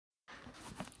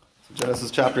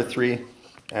Genesis chapter 3,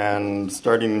 and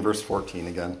starting in verse 14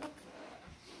 again. It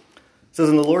says,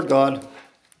 And the Lord God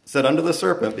said unto the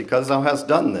serpent, Because thou hast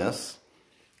done this,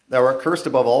 thou art cursed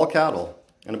above all cattle,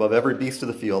 and above every beast of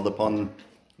the field. Upon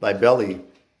thy belly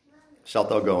shalt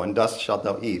thou go, and dust shalt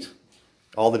thou eat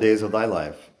all the days of thy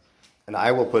life. And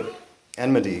I will put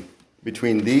enmity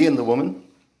between thee and the woman,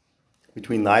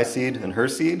 between thy seed and her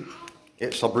seed.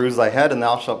 It shall bruise thy head, and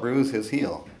thou shalt bruise his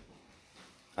heel.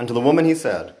 Unto the woman he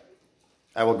said,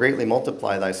 I will greatly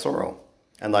multiply thy sorrow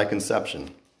and thy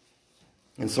conception.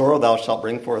 In sorrow thou shalt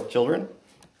bring forth children,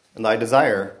 and thy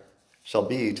desire shall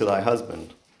be to thy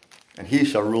husband, and he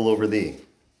shall rule over thee.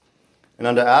 And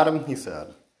unto Adam he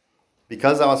said,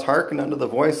 Because thou hast hearkened unto the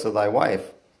voice of thy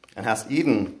wife, and hast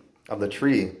eaten of the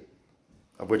tree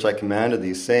of which I commanded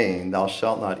thee, saying, Thou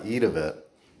shalt not eat of it,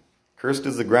 cursed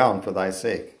is the ground for thy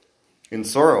sake. In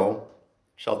sorrow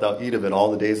shalt thou eat of it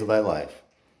all the days of thy life.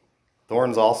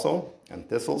 Thorns also and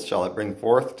thistles shall it bring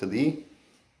forth to thee,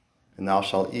 and thou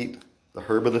shalt eat the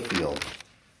herb of the field.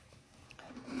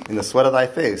 In the sweat of thy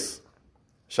face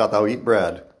shalt thou eat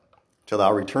bread, till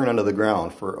thou return unto the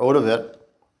ground. For out of it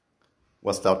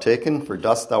wast thou taken, for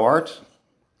dust thou art,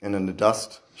 and in the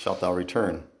dust shalt thou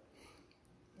return.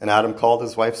 And Adam called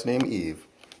his wife's name Eve,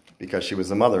 because she was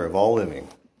the mother of all living.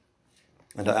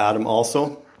 And to Adam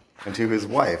also, and to his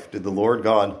wife, did the Lord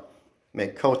God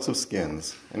make coats of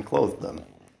skins, and clothe them.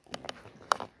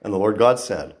 And the Lord God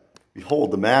said, Behold,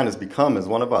 the man is become as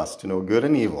one of us, to know good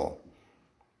and evil.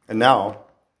 And now,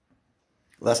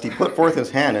 lest he put forth his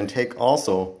hand, and take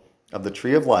also of the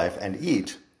tree of life, and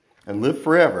eat, and live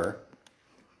forever,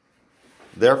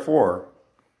 therefore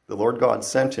the Lord God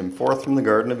sent him forth from the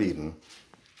Garden of Eden,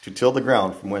 to till the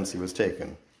ground from whence he was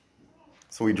taken.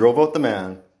 So he drove out the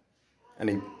man, and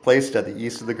he placed at the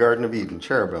east of the Garden of Eden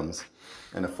cherubims,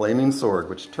 and a flaming sword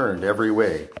which turned every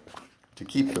way, to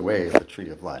keep the way of the tree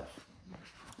of life.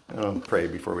 And I'll pray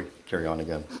before we carry on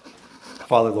again.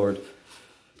 Father, Lord,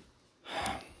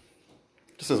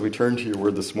 just as we turn to your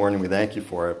word this morning, we thank you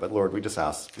for it. But Lord, we just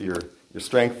ask for your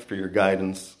strength, for your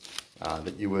guidance,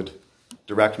 that you would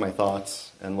direct my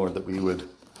thoughts, and Lord, that we would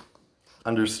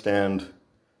understand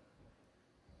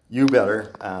you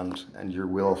better and your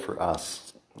will for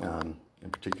us, in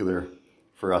particular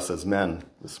for us as men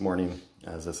this morning,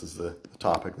 as this is the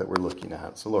topic that we're looking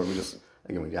at. So Lord, we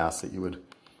ask that you would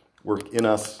work in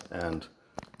us and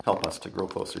help us to grow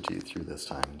closer to you through this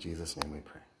time. In Jesus' name we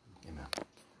pray. Amen.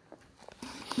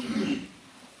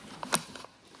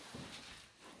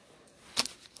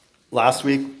 Last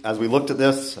week, as we looked at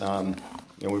this, we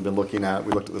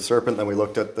looked at the serpent, then we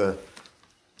looked at the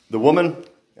woman,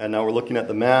 and now we're looking at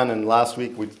the man. And last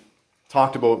week we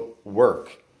talked about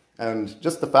work, and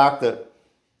just the fact that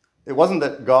it wasn't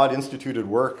that God instituted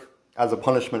work as a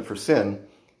punishment for sin.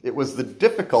 It was the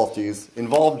difficulties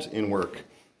involved in work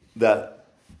that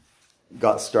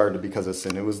got started because of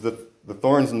sin. It was the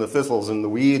thorns and the thistles and the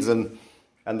weeds and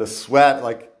the sweat.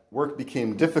 Like, work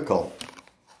became difficult.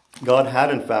 God had,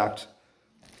 in fact,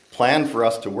 planned for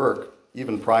us to work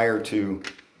even prior to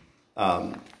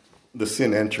the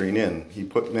sin entering in. He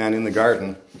put man in the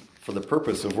garden for the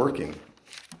purpose of working.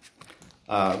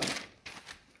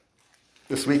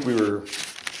 This week we were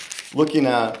looking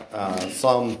at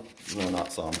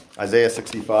Isaiah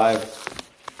 65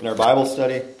 in our Bible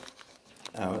study,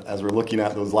 as we're looking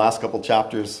at those last couple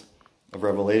chapters of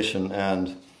Revelation.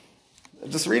 And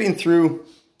just reading through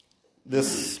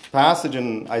this passage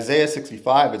in Isaiah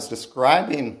 65, it's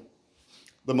describing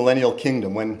the millennial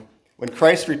kingdom. When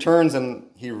Christ returns and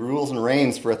he rules and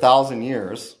reigns for 1,000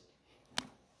 years,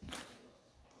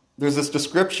 there's this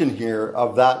description here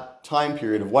of that time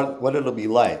period, of what it'll be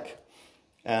like.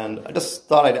 And I just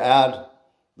thought I'd add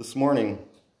this morning,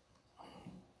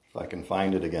 if I can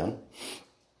find it again.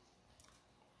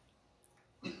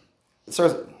 It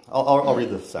starts, I'll read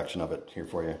this section of it here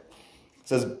for you. It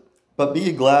says, But be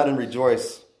ye glad and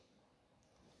rejoice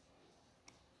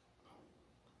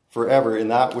forever in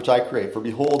that which I create. For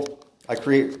behold, I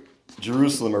create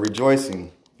Jerusalem a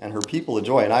rejoicing, and her people a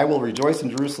joy. And I will rejoice in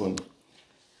Jerusalem.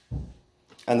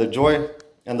 And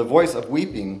the voice of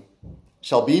weeping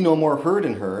shall be no more heard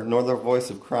in her, nor the voice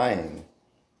of crying.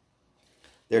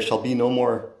 There shall be no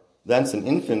more thence an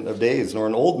infant of days, nor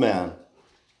an old man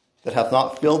that hath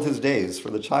not filled his days. For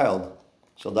the child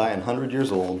shall die 100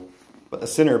 years old, but the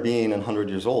sinner being 100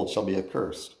 years old shall be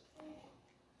accursed.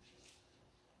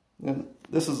 And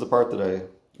this is the part that I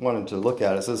wanted to look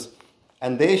at. It says,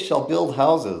 And they shall build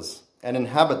houses and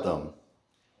inhabit them,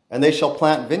 and they shall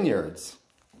plant vineyards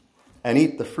and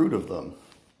eat the fruit of them.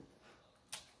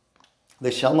 They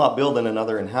shall not build and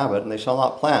another inhabit, and they shall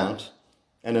not plant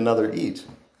and another eat.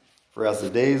 For as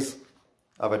the days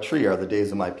of a tree are the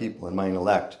days of my people, and mine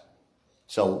elect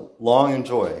shall long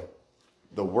enjoy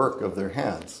the work of their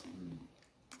hands.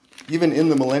 Even in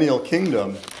the millennial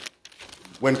kingdom,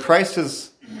 when Christ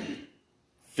is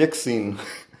fixing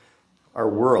our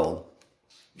world,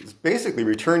 he's basically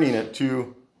returning it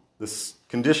to this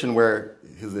condition where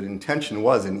his intention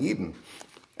was in Eden.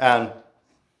 And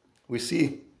we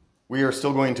see we are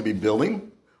still going to be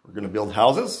building. We're going to build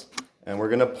houses, and we're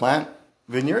going to plant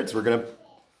vineyards.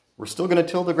 We're still going to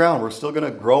till the ground. We're still going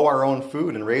to grow our own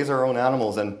food and raise our own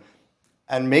animals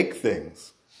and make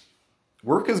things.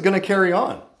 Work is going to carry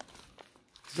on.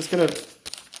 It's just going to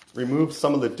remove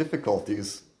some of the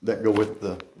difficulties that go with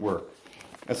the work.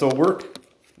 And so work,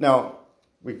 now,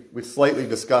 we slightly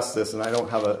discussed this, and I don't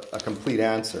have a complete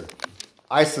answer.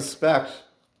 I suspect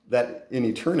that in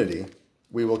eternity,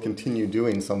 we will continue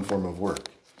doing some form of work.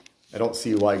 I don't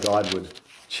see why God would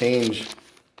change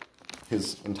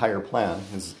his entire plan,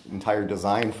 his entire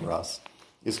design for us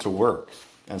is to work.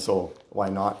 And so why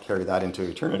not carry that into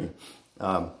eternity?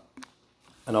 I'm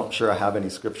not sure I have any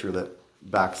scripture that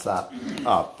backs that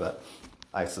up, but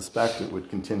I suspect it would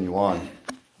continue on,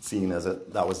 seeing as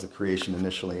that was the creation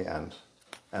initially and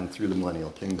through the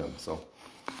millennial kingdom. So,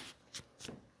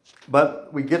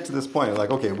 but we get to this point,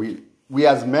 like, okay, we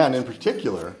as men in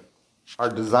particular are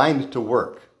designed to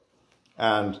work.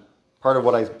 And part of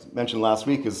what I mentioned last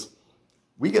week is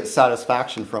we get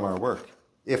satisfaction from our work.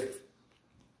 If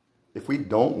we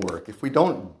don't work, if we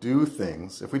don't do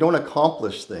things, if we don't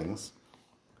accomplish things,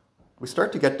 we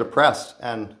start to get depressed,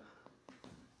 and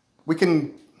we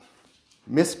can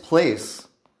misplace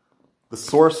the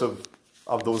source of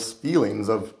those feelings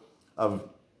of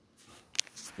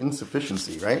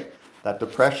insufficiency, right? That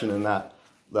depression and that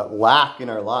lack in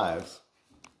our lives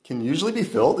can usually be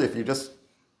filled if you just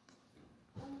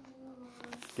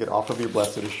get off of your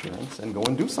blessed assurance and go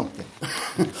and do something.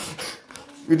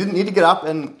 You didn't need to get up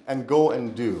and go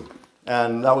and do.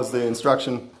 And that was the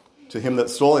instruction to him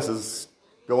that stole. He says,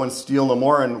 go and steal no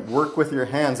more and work with your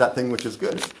hands that thing which is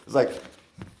good. It's like,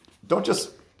 don't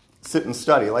just sit and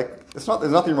study. Like, there's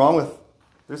nothing wrong with,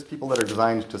 there's people that are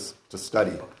designed to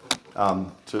study.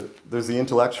 There's the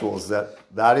intellectuals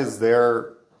that is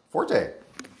their forte.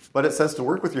 But it says to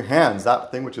work with your hands,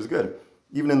 that thing which is good.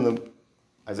 Even in the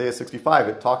Isaiah 65,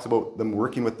 it talks about them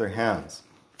working with their hands.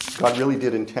 God really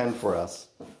did intend for us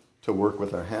to work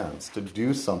with our hands, to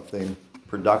do something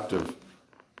productive.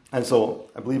 And so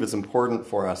I believe it's important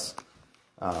for us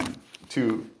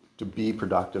to be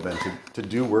productive and to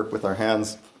do work with our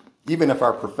hands, even if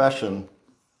our profession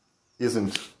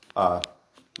isn't a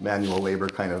manual labor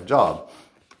kind of job.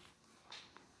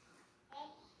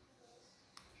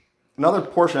 Another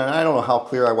portion, and I don't know how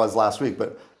clear I was last week,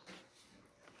 but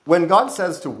when God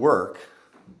says to work,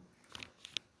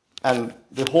 and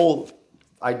the whole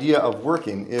idea of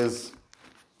working is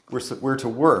we're to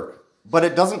work, but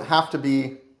it doesn't have to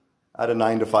be at a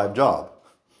 9-to-5 job.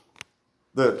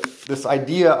 This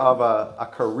idea of a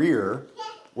career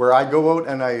where I go out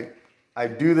and I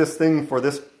do this thing for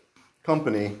this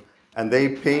company and they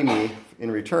pay me in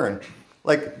return.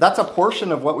 Like, that's a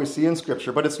portion of what we see in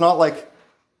Scripture, but it's not like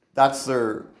that's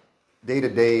their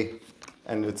day-to-day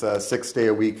and it's a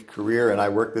 6-day-a-week career and I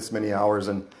work this many hours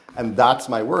and that's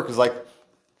my work. It's like,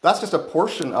 that's just a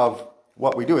portion of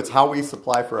what we do. It's how we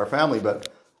supply for our family, but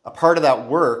a part of that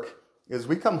work is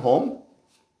we come home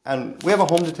and we have a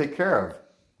home to take care of.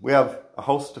 We have a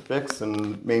house to fix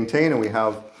and maintain, and we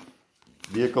have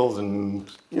vehicles and,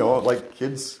 like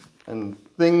kids and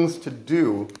things to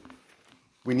do.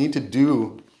 We need to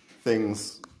do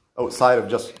things outside of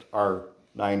just our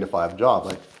 9-to-5 job.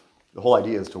 Like, the whole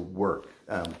idea is to work,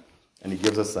 and he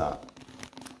gives us that.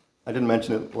 I didn't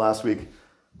mention it last week.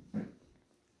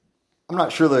 I'm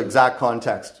not sure the exact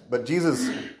context, but Jesus,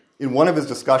 in one of his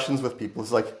discussions with people,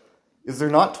 is like, is there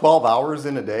not 12 hours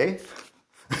in a day?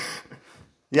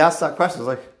 He asked that question. It's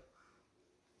like,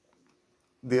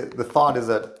 the thought is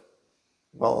that,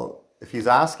 well, if he's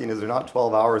asking, is there not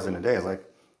 12 hours in a day? It's like,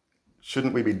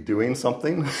 shouldn't we be doing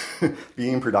something,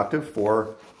 being productive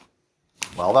for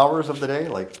 12 hours of the day?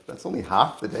 Like, that's only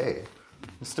half the day.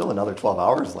 There's still another 12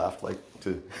 hours left,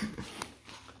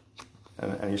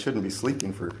 and you shouldn't be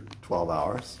sleeping for 12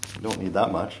 hours. You don't need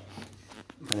that much.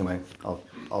 Anyway,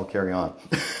 I'll carry on.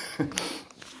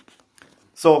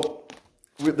 So,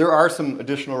 there are some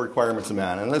additional requirements of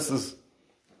man, and this is,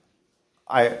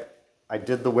 I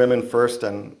did the women first,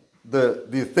 and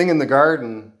the thing in the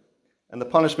garden and the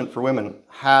punishment for women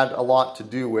had a lot to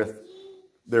do with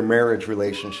their marriage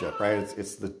relationship, right?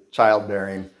 It's the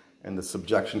childbearing and the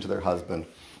subjection to their husband.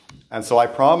 And so I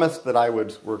promised that I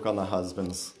would work on the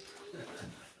husbands,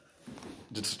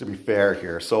 just to be fair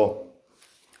here. So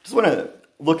Just want to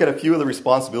look at a few of the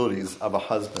responsibilities of a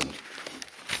husband.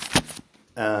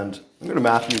 And I'm going to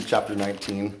Matthew chapter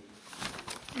 19,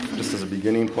 just as a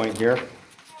beginning point here.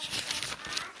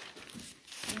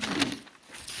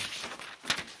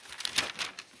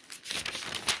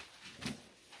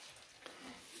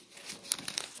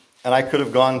 And I could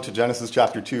have gone to Genesis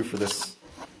chapter 2 for this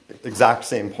exact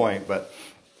same point, but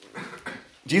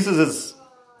Jesus is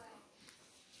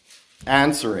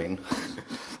answering.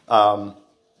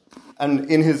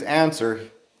 And in his answer,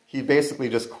 he basically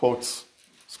just quotes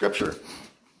Scripture.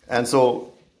 And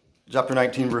so, chapter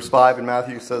 19, verse 5 in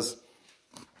Matthew says,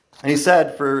 "And he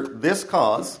said, for this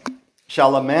cause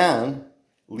shall a man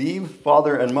leave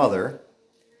father and mother,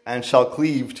 and shall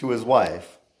cleave to his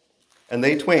wife, and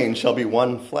they twain shall be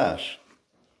one flesh.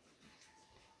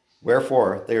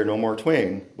 Wherefore they are no more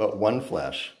twain, but one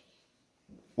flesh.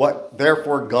 What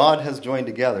therefore God has joined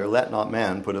together, let not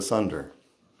man put asunder."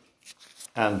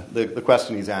 And the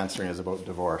question he's answering is about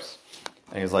divorce.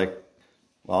 And he's like,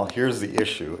 well, here's the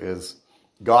issue, is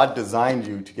God designed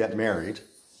you to get married.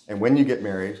 And when you get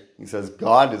married, he says,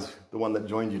 God is the one that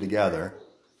joined you together.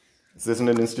 This isn't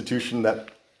an institution that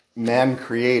man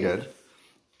created.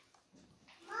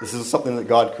 This is something that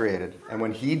God created. And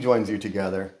when he joins you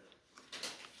together,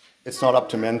 it's not up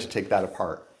to men to take that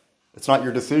apart. It's not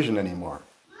your decision anymore.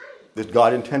 That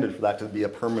God intended for that to be a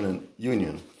permanent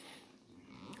union.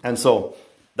 And so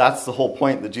that's the whole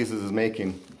point that Jesus is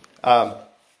making.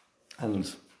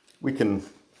 And we can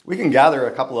gather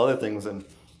a couple other things. And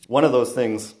one of those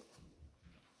things,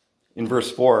 in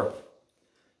verse 4,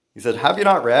 he said, "Have you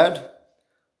not read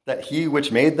that he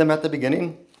which made them at the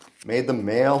beginning made them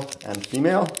male and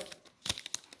female?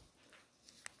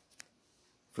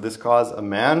 For this cause a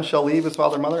man shall leave his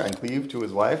father and mother and cleave to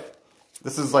his wife."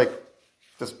 This is like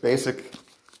just basic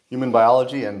human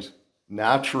biology and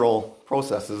natural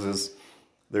processes. Is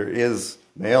there is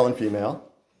male and female,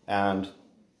 and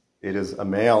it is a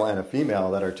male and a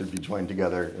female that are to be joined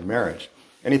together in marriage.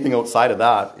 Anything outside of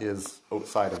that is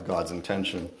outside of God's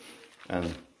intention.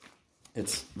 And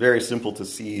it's very simple to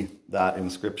see that in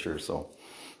Scripture. So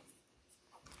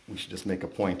we should just make a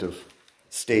point of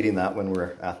stating that when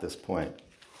we're at this point.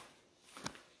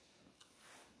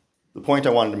 The point I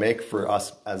wanted to make for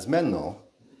us as men, though,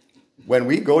 when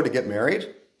we go to get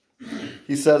married,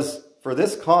 he says, "For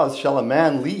this cause shall a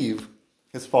man leave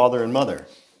his father and mother."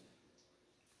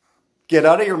 Get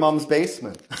out of your mom's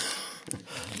basement.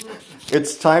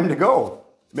 It's time to go.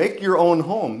 Make your own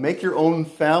home. Make your own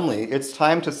family. It's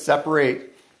time to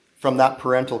separate from that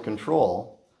parental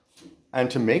control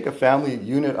and to make a family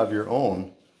unit of your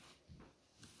own,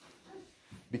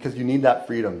 because you need that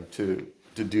freedom to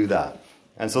do that.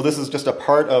 And so this is just a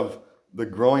part of the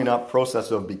growing up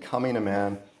process of becoming a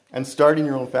man and starting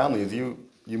your own family. As you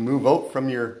move out from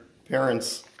your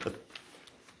parents'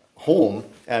 home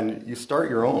and you start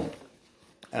your own.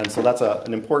 And so that's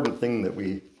an important thing that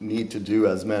we need to do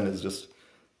as men, is just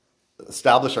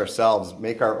establish ourselves,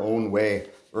 make our own way,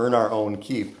 earn our own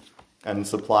keep, and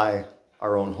supply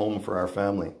our own home for our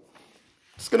family.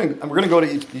 We're going to go to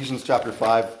Ephesians chapter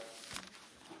 5.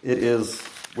 It is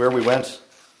where we went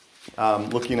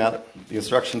looking at the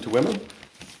instruction to women.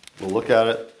 We'll look at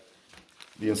it,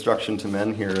 the instruction to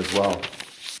men here as well.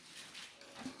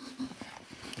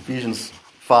 Ephesians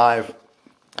 5,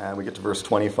 and we get to verse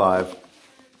 25.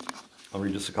 I'll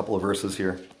read just a couple of verses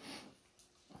here,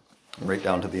 right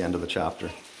down to the end of the chapter.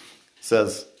 It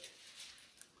says,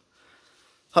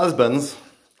 "Husbands,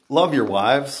 love your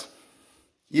wives,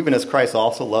 even as Christ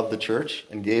also loved the church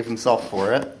and gave himself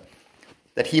for it,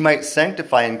 that he might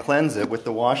sanctify and cleanse it with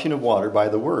the washing of water by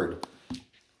the word,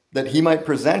 that he might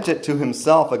present it to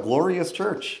himself a glorious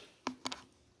church,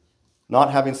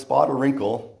 not having spot or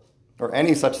wrinkle or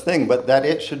any such thing, but that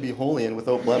it should be holy and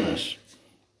without blemish.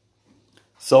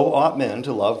 So ought men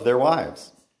to love their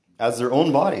wives, as their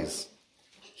own bodies.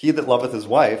 He that loveth his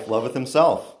wife loveth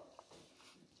himself.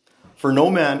 For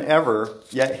no man ever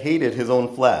yet hated his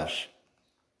own flesh,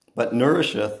 but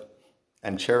nourisheth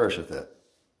and cherisheth it,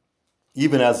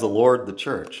 even as the Lord the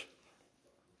church.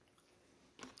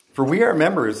 For we are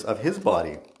members of his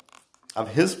body,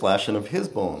 of his flesh, and of his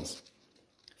bones.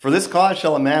 For this cause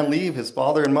shall a man leave his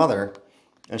father and mother,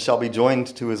 and shall be joined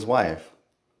to his wife,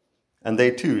 and they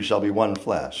two shall be one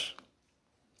flesh.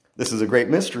 This is a great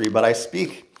mystery, but I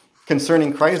speak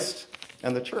concerning Christ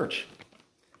and the church.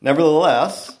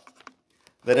 Nevertheless,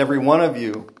 that every one of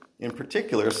you in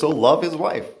particular so love his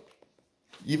wife,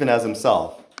 even as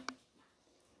himself,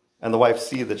 and the wife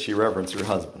see that she reverence her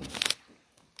husband."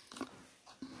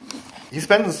 He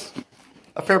spends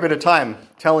a fair bit of time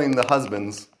telling the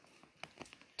husbands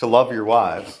to love your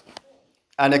wives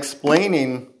and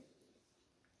explaining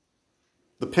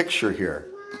the picture here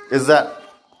is that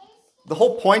the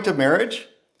whole point of marriage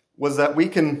was that we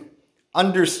can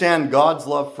understand God's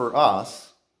love for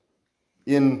us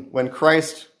when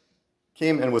Christ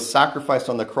came and was sacrificed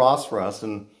on the cross for us.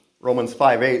 And Romans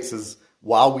 5:8 says,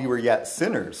 while we were yet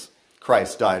sinners,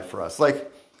 Christ died for us.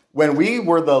 Like, when we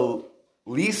were the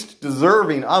least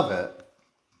deserving of it,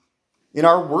 in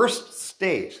our worst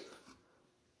state,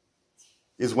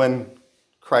 is when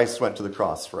Christ went to the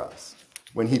cross for us.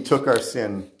 When he took our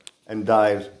sin and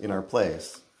died in our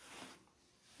place.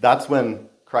 That's when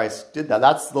Christ did that.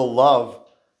 That's the love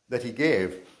that he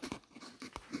gave.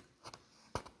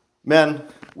 Men,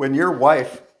 when your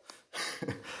wife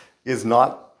is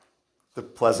not the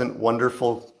pleasant,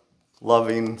 wonderful,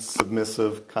 loving,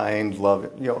 submissive, kind,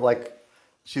 loving, like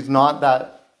she's not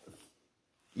that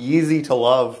easy to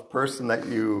love person that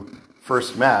you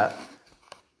first met,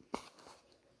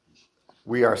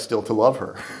 we are still to love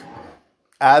her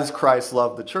as Christ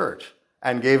loved the church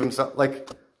and gave himself. Like,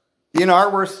 in our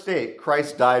worst state,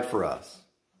 Christ died for us.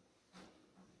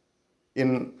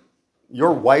 In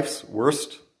your wife's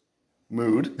worst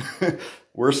mood,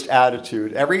 worst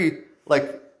attitude,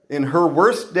 in her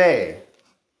worst day,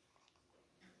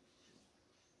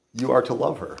 you are to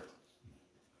love her.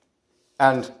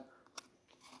 And it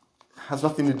has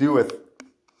nothing to do with,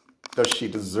 does she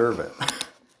deserve it?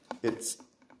 It's,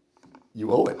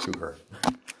 you owe it to her.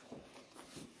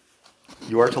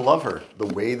 You are to love her the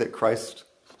way that Christ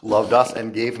loved us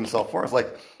and gave himself for us.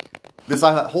 Like, this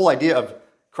whole idea of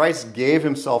Christ gave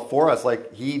himself for us,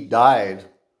 like he died,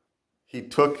 he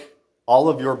took all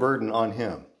of your burden on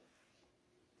him.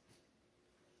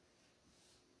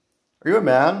 Are you a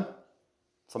man?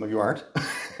 Some of you aren't.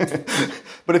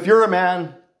 But if you're a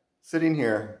man sitting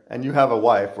here and you have a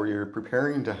wife, or you're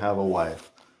preparing to have a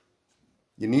wife,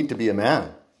 you need to be a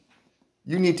man.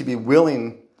 You need to be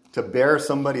willing to bear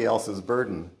somebody else's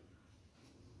burden,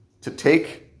 to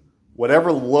take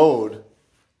whatever load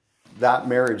that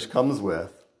marriage comes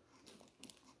with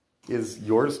is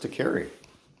yours to carry,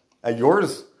 and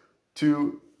yours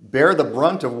to bear the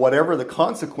brunt of whatever the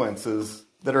consequences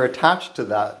that are attached to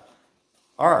that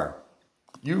are.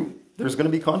 There's going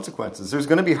to be consequences. There's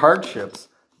going to be hardships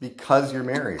because you're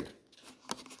married.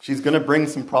 She's going to bring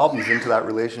some problems into that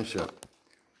relationship.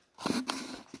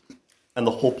 And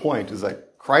the whole point is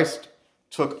that Christ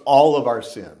took all of our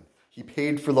sin. He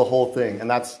paid for the whole thing. And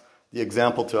that's the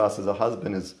example to us as a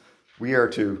husband, is we are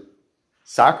to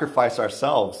sacrifice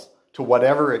ourselves to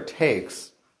whatever it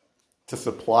takes to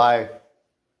supply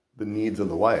the needs of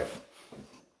the wife,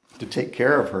 to take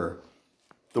care of her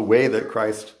the way that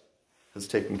Christ has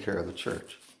taken care of the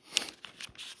church.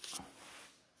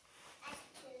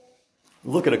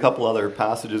 Look at a couple other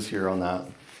passages here on that.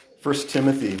 1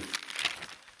 Timothy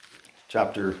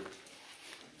chapter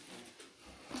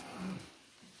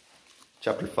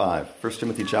 5. 1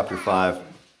 Timothy chapter 5.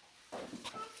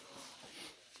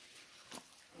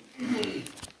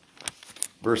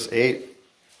 Verse 8.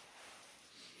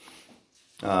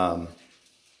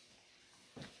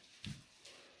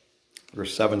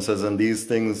 Verse 7 says, and these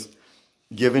things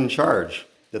give in charge,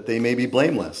 that they may be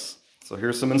blameless. So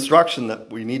here's some instruction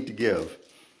that we need to give. It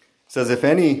says, if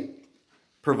any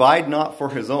provide not for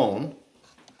his own,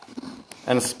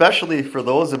 and especially for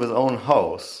those of his own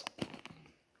house,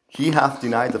 he hath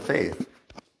denied the faith,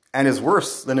 and is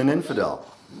worse than an infidel.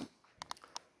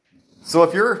 So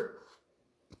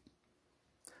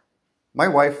my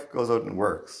wife goes out and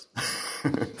works.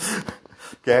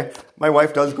 Okay? My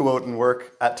wife does go out and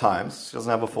work at times. She doesn't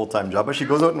have a full-time job, but she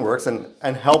goes out and works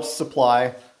and helps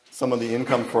supply some of the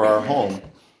income for our home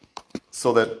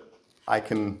so that I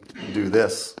can do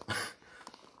this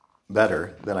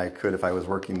better than I could if I was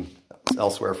working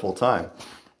elsewhere full-time.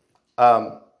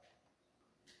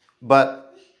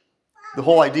 But the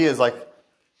whole idea is, like,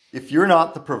 if you're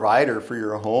not the provider for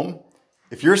your home,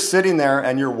 if you're sitting there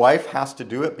and your wife has to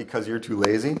do it because you're too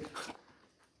lazy,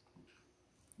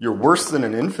 you're worse than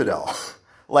an infidel.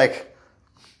 Like,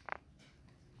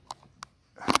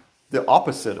 the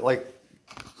opposite. Like,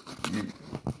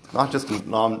 not just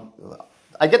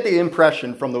I get the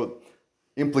impression from the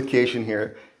implication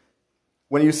here,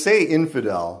 when you say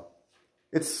infidel,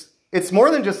 it's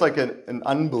more than just like an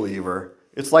unbeliever.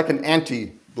 It's like an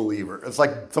anti-believer. It's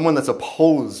like someone that's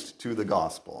opposed to the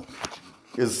gospel,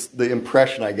 is the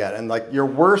impression I get. And like, you're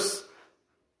worse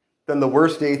than the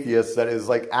worst atheist that is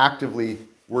like actively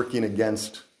working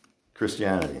against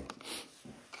Christianity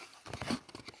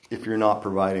if you're not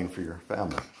providing for your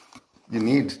family. You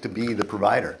need to be the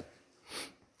provider.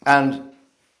 And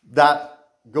that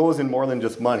goes in more than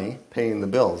just money, paying the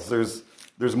bills. There's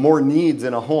there's more needs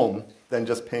in a home than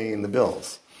just paying the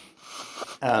bills.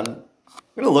 And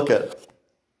I'm going to look at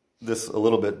this a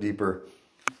little bit deeper.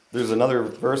 There's another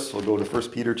verse. We'll go to 1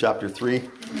 Peter chapter 3.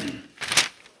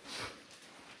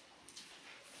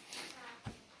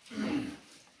 And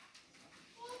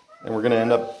we're going to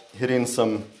end up hitting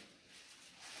some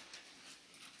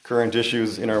current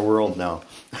issues in our world now,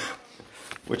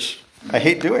 which I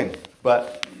hate doing,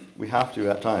 but we have to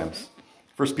at times.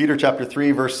 1 Peter chapter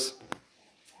 3, verse...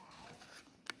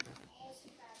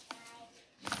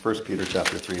 1 Peter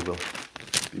chapter 3 will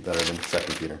be better than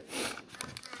 2 Peter.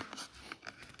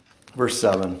 Verse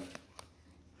 7. It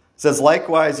says,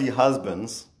 "Likewise, ye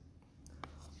husbands,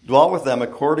 dwell with them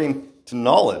according to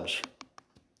knowledge,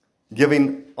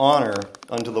 giving honor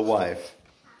unto the wife,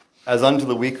 as unto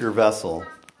the weaker vessel,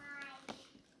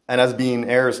 and as being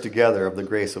heirs together of the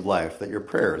grace of life, that your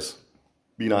prayers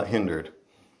be not hindered."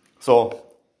 So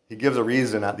he gives a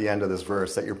reason at the end of this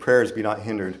verse, that your prayers be not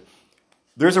hindered.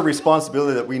 There's a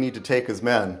responsibility that we need to take as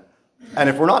men. And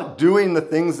if we're not doing the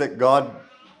things that God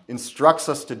instructs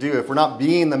us to do, if we're not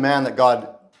being the man that God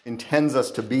intends us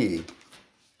to be,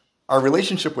 our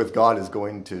relationship with God is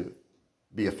going to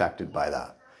be affected by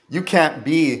that. You can't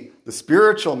be the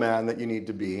spiritual man that you need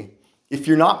to be if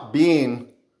you're not being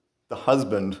the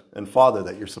husband and father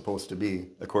that you're supposed to be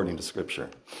according to Scripture.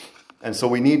 And so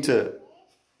we need to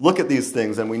look at these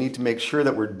things, and we need to make sure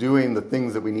that we're doing the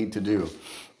things that we need to do.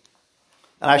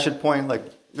 And I should point,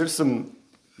 there's some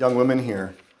young women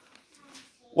here.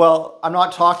 Well, I'm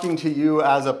not talking to you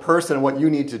as a person what you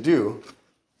need to do,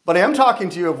 but I am talking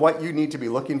to you of what you need to be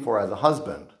looking for as a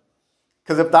husband.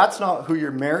 Because if that's not who you're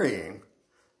marrying,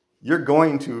 you're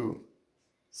going to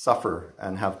suffer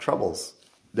and have troubles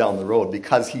down the road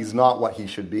because he's not what he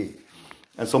should be.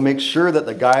 And so make sure that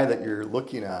the guy that you're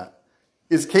looking at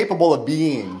is capable of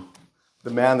being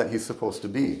the man that he's supposed to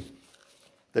be,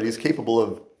 that he's capable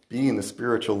of being the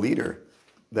spiritual leader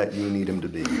that you need him to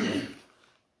be.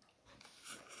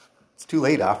 It's too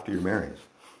late after you're married.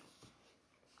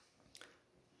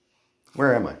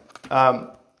 Where am I?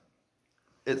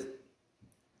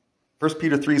 1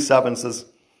 Peter 3:7 says,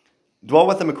 "Dwell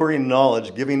with them according to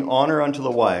knowledge, giving honor unto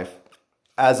the wife,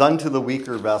 as unto the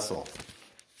weaker vessel."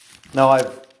 Now,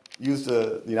 I've used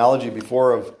the analogy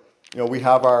before of, we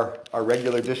have our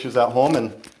regular dishes at home,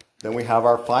 and then we have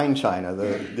our fine china,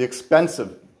 the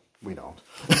expensive. We don't.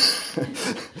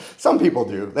 Some people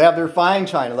do. They have their fine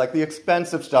china, like the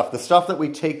expensive stuff, the stuff that we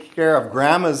take care of.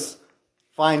 Grandma's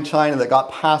fine china that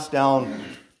got passed down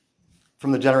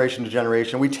from the generation to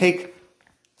generation. We take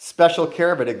special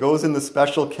care of it. It goes in the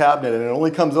special cabinet, and it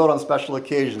only comes out on special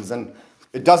occasions. And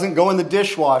it doesn't go in the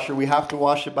dishwasher. We have to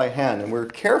wash it by hand. And we're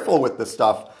careful with this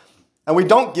stuff. And we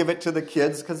don't give it to the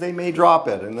kids because they may drop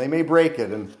it and they may break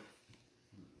it. And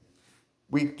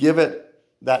we give it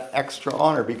that extra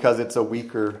honor because it's a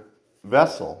weaker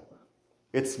vessel.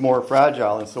 It's more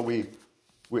fragile, and so we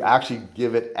actually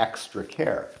give it extra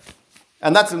care.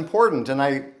 And that's important, and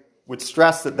I would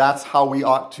stress that that's how we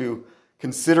ought to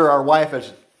consider our wife.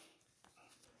 As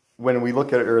when we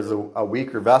look at her as a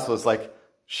weaker vessel, it's like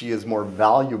she is more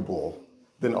valuable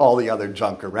than all the other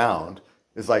junk around.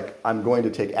 It's like, I'm going to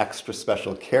take extra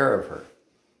special care of her.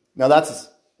 Now that's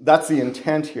the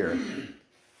intent here.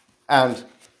 And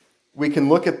we can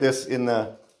look at this in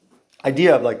the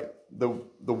idea of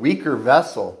the weaker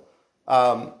vessel.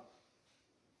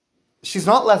 She's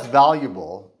not less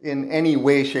valuable in any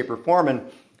way, shape, or form.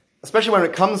 And especially when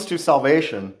it comes to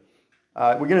salvation,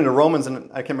 we get into Romans,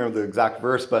 and I can't remember the exact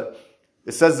verse, but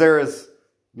it says there is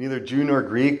neither Jew nor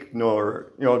Greek,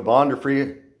 nor bond or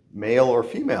free, male or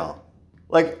female.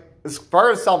 As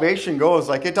far as salvation goes,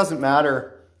 it doesn't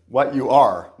matter what you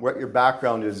are, what your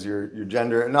background is, your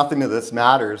gender. Nothing of this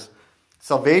matters.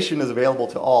 Salvation is available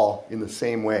to all in the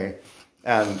same way.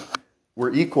 And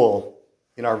we're equal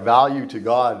in our value to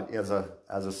God as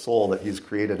a soul that he's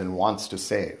created and wants to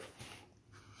save.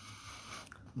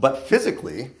 But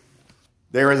physically,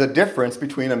 there is a difference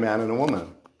between a man and a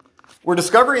woman. We're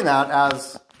discovering that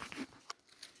as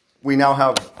we now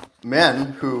have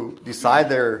men who decide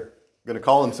they're going to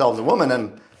call themselves a woman,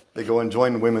 and they go and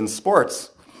join women's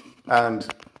sports. And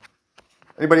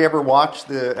anybody ever watch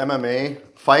the MMA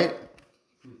fight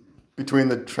between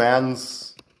the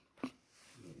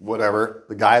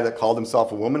the guy that called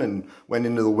himself a woman and went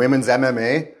into the women's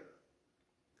MMA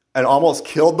and almost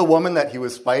killed the woman that he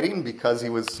was fighting because he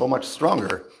was so much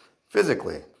stronger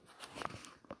physically?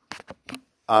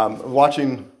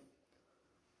 Watching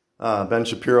Ben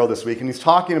Shapiro this week, and he's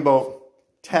talking about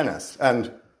tennis.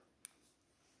 And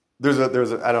there's a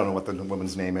I don't know what the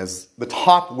woman's name is, the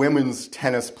top women's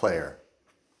tennis player.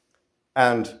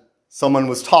 And someone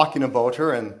was talking about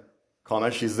her and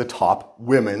comment she's the top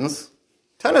women's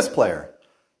tennis player.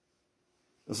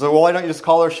 So why don't you just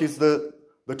call her she's the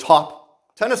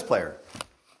top tennis player?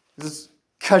 Because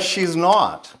she's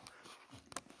not.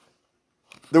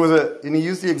 And he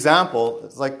used the example,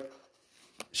 it's like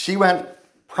she went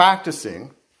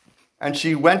practicing and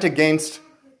she went against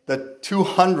the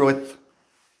 200th,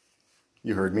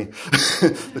 you heard me,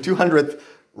 the 200th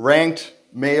ranked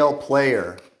male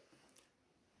player.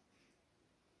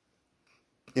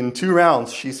 In 2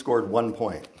 rounds, she scored 1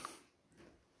 point.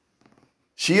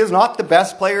 She is not the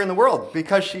best player in the world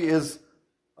because she is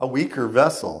a weaker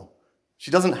vessel.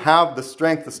 She doesn't have the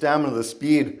strength, the stamina, the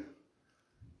speed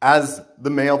as the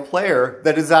male player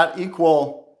that is at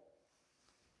equal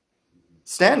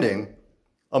standing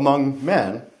among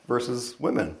men versus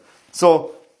women.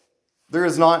 So there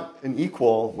is not an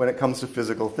equal when it comes to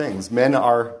physical things. Men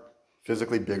are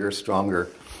physically bigger, stronger,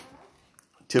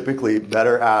 typically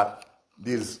better at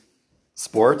these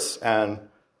sports. And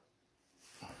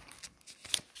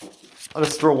I'll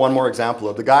just throw one more example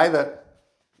of the guy that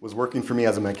was working for me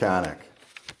as a mechanic.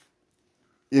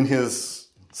 In his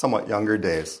somewhat younger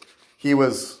days, he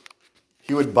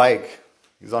would bike.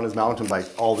 He was on his mountain bike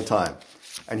all the time.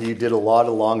 And he did a lot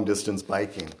of long distance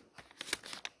biking.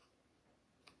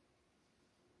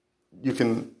 You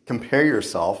can compare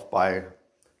yourself by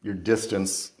your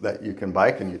distance that you can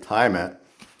bike and you time it,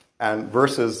 and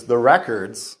versus the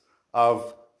records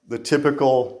of the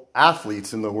typical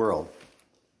athletes in the world.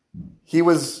 He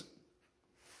was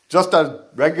just a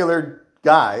regular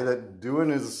guy that doing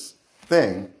his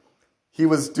thing. He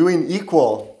was doing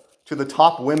equal to the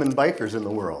top women bikers in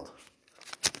the world.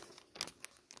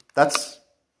 That's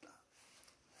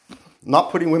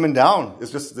not putting women down.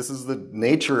 It's just, this is the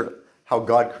nature how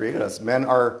God created us. Men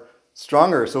are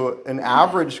stronger. So an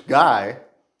average guy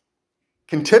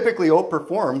can typically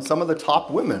outperform some of the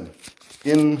top women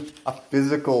in a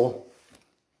physical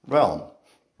realm.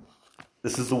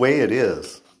 This is the way it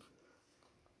is.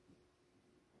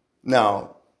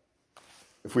 Now,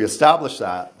 if we establish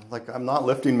that, like, I'm not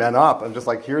lifting men up. I'm just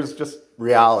like, here's just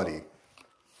reality.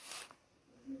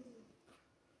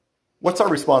 What's our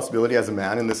responsibility as a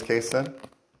man in this case then?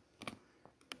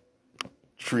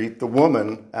 Treat the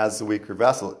woman as the weaker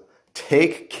vessel.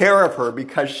 Take care of her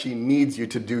because she needs you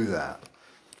to do that.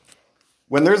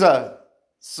 When there's a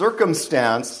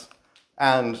circumstance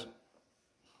and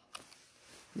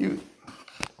did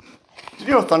you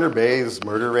know Thunder Bay's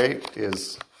murder rate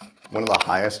is one of the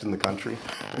highest in the country?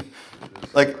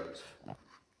 Like,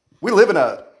 we live in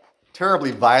a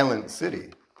terribly violent city,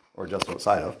 or just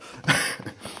outside of.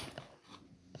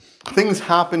 Things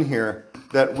happen here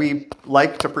that we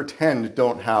like to pretend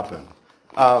don't happen.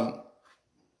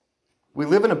 We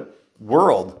live in a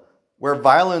world where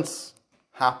violence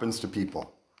happens to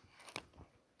people.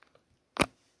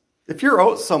 If you're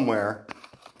out somewhere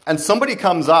and somebody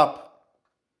comes up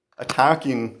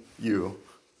attacking you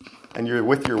and you're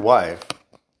with your wife,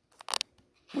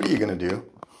 what are you going to do?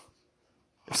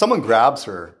 If someone grabs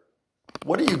her,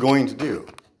 what are you going to do?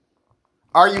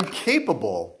 Are you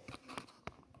capable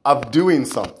of doing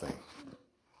something?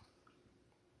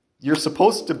 You're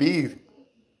supposed to be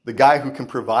the guy who can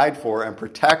provide for and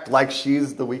protect, like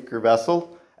she's the weaker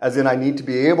vessel, as in I need to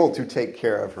be able to take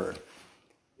care of her.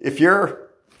 If you're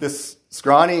this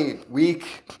scrawny, weak,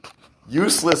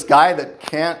 useless guy that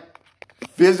can't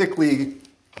physically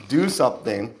do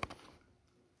something,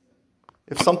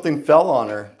 if something fell on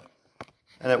her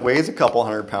and it weighs a couple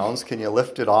 100 pounds, can you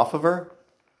lift it off of her?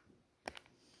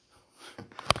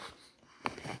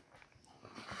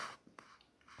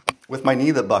 With my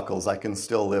knee that buckles, I can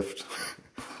still lift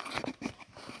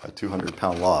a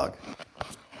 200-pound log,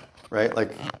 right?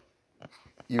 Like,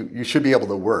 you should be able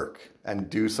to work and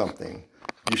do something.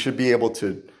 You should be able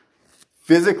to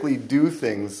physically do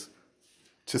things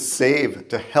to save,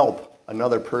 to help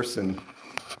another person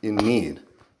in need.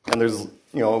 And there's,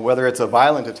 whether it's a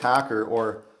violent attacker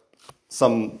or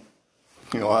some,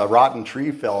 a rotten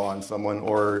tree fell on someone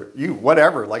or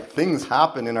whatever, like, things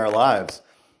happen in our lives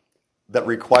that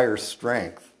require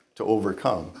strength to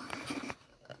overcome.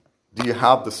 Do you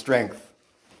have the strength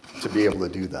to be able to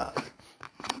do that?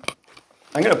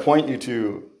 I'm going to point you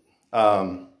to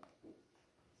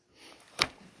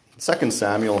 2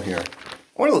 Samuel here.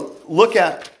 I want to look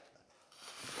at,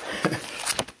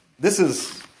 this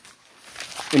is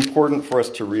important for us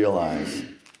to realize,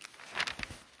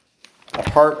 a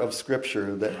part of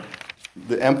Scripture that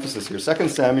the emphasis here. 2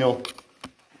 Samuel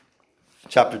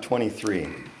chapter 23.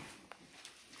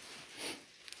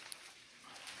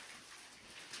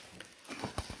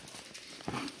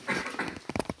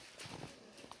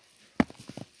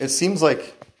 It seems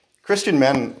like Christian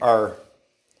men are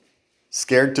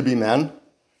scared to be men.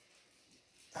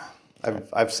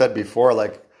 I've said before,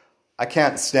 like, I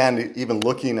can't stand even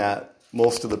looking at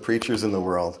most of the preachers in the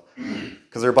world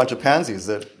because they're a bunch of pansies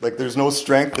that, like, there's no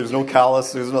strength, there's no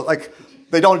callous, there's no, like,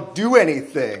 they don't do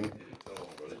anything.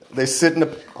 They sit in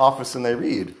the office and they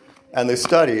read and they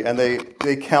study and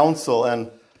they counsel and,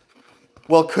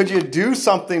 well, could you do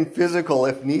something physical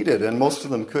if needed? And most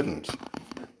of them couldn't.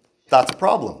 That's a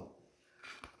problem,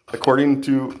 according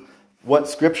to what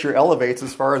Scripture elevates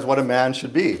as far as what a man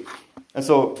should be. And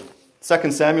so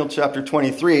 2 Samuel chapter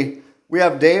 23, we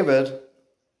have David,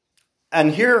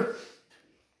 and here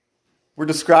we're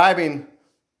describing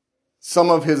some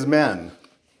of his men.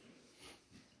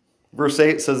 Verse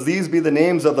 8 says, "These be the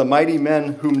names of the mighty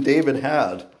men whom David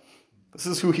had." This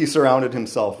is who he surrounded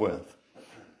himself with.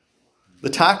 "The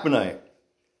Tachmonite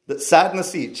that sat in the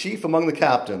seat, chief among the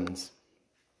captains.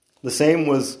 The same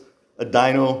was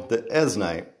Adino the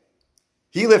Eznite.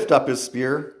 He lifted up his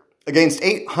spear against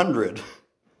 800,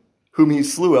 whom he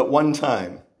slew at one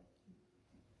time."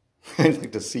 I'd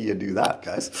like to see you do that,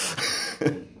 guys.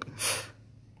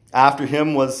 "After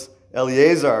him was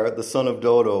Eleazar, the son of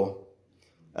Dodo."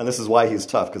 And this is why he's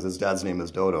tough, because his dad's name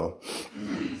is Dodo.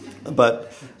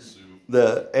 "But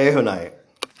the Ahonite,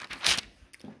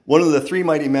 one of the three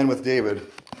mighty men with David,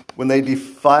 when they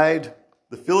defied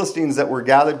the Philistines that were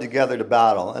gathered together to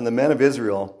battle, and the men of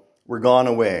Israel were gone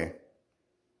away."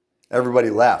 Everybody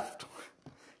left.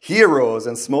 "He arose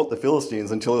and smote the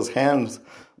Philistines until his hand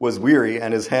was weary,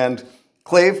 and his hand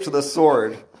clave to the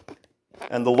sword.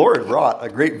 And the Lord wrought a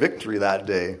great victory that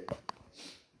day.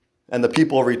 And the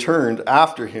people returned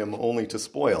after him only to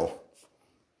spoil."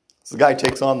 So the guy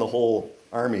takes on the whole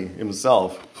army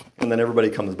himself, and then everybody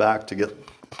comes back to get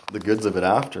the goods of it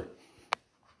after.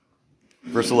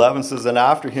 Verse 11 says, "And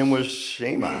after him was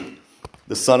Shema,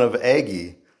 the son of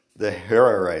Agi, the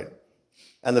Hararite.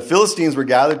 And the Philistines were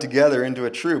gathered together into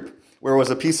a troop, where was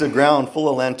a piece of ground full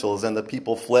of lentils, and the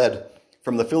people fled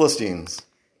from the Philistines.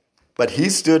 But he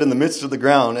stood in the midst of the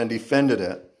ground and defended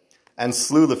it, and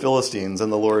slew the Philistines,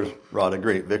 and the Lord wrought a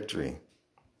great victory."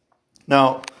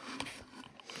 Now,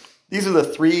 these are the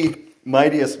three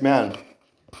mightiest men.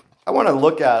 I want to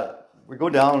look at, we go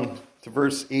down to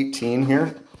verse 18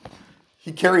 here.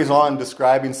 He carries on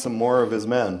describing some more of his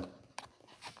men.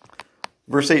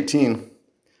 Verse 18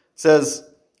 says,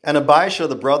 "And Abishai,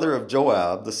 the brother of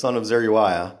Joab, the son of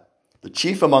Zeruiah, the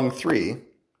chief among three,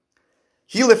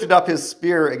 he lifted up his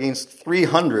spear against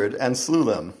 300 and slew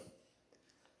them,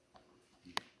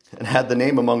 and had the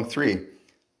name among three.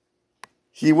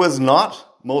 He was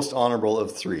not most honorable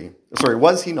of three.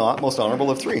 Was he not most honorable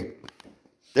of three?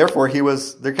 Therefore he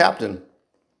was their captain.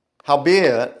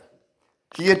 Howbeit,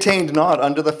 he attained not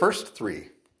unto the first three."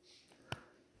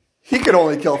 He could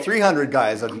only kill 300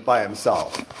 guys by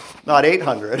himself, not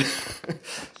 800.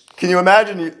 Can you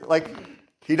imagine, like,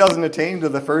 he doesn't attain to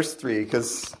the first three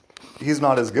because he's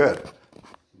not as good.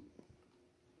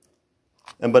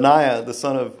 "And Benaiah, the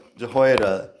son of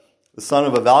Jehoiada, the son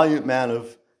of a valiant man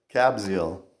of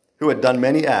Kabzeel, who had done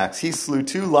many acts, he slew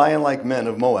 2 lion-like men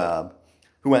of Moab,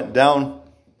 who went down.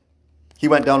 He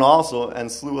went down also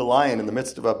and slew a lion in the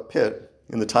midst of a pit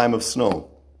in the time of snow.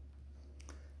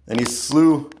 And he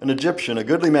slew an Egyptian, a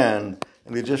goodly man,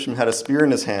 and the Egyptian had a spear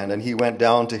in his hand, and he went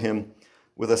down to him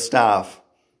with a staff,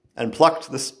 and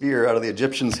plucked the spear out of the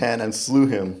Egyptian's hand, and slew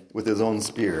him with his own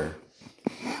spear.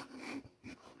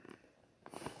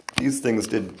 These things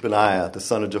did Benaiah, the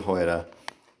son of Jehoiada,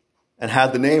 and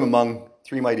had the name among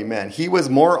 3 mighty men. He was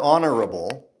more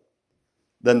honorable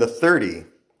than the 30,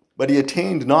 but he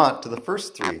attained not to the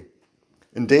first 3.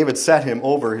 And David set him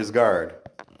over his guard."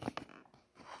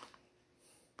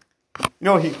 You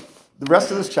know, the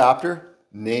rest of this chapter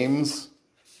names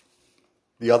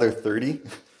the other 30.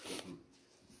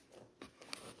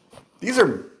 These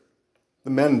are the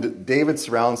men David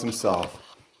surrounds himself.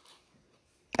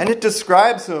 And it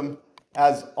describes him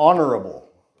as honorable.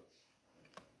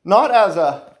 Not as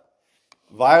a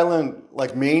violent,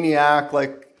 like, maniac.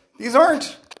 Like, these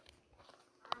aren't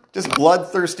just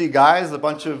bloodthirsty guys, a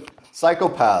bunch of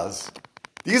psychopaths.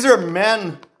 These are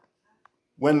men,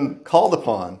 when called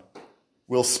upon,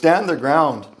 will stand their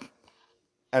ground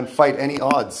and fight any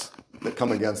odds that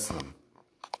come against them.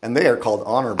 And they are called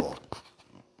honorable.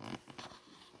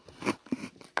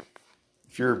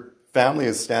 If your family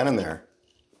is standing there,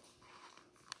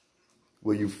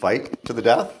 will you fight to the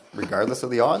death, regardless of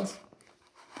the odds?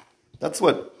 That's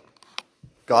what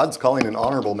God's calling an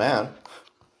honorable man.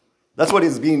 That's what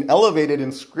is being elevated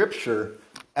in Scripture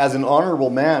as an honorable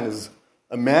man, is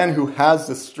a man who has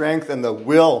the strength and the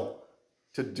will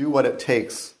to do what it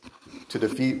takes to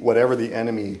defeat whatever the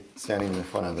enemy standing in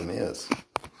front of them is.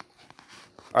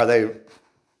 Are they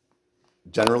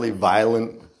generally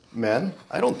violent men?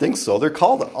 I don't think so. They're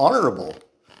called honorable.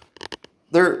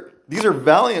 These are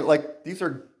valiant, these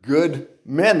are good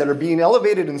men that are being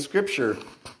elevated in Scripture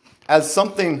as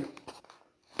something,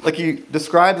 like he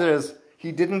describes it as,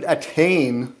 he didn't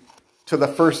attain to the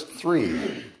first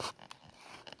three.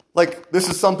 Like, this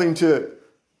is something to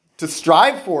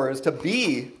strive for, is to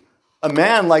be a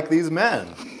man like these men.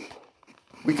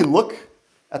 We can look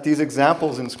at these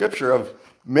examples in Scripture of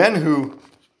men who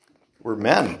were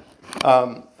men.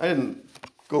 I didn't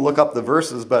go look up the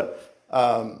verses, but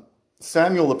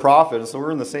Samuel the prophet, so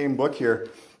we're in the same book here.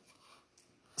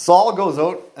 Saul goes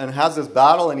out and has this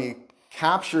battle, and he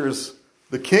captures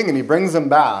the king, and he brings him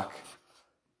back.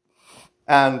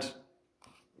 And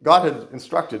God had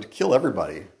instructed to kill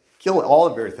everybody, kill all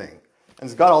of everything. And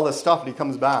he's got all this stuff, and he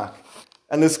comes back.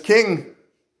 And this king,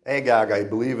 Agag, I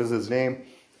believe is his name.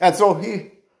 And so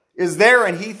he is there,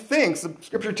 and he thinks, the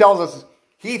Scripture tells us,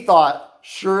 he thought,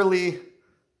 surely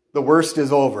the worst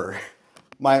is over.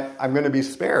 I'm going to be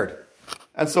spared.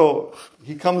 And so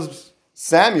he comes,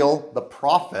 Samuel, the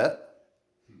prophet,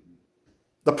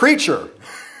 the preacher,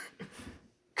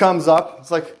 comes up.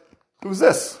 It's like, who's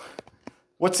this?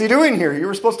 What's he doing here? You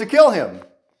were supposed to kill him.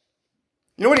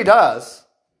 You know what he does?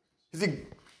 Is he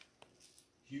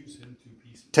hews him to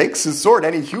pieces. Takes his sword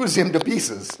and he hews him to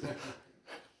pieces.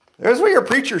 There's what your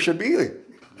preacher should be.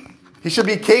 He should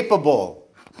be capable.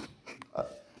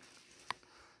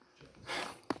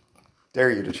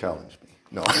 Dare you to challenge me?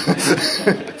 No.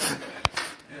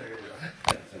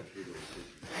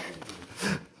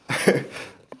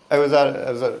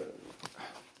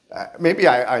 Maybe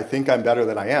I think I'm better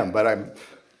than I am, but I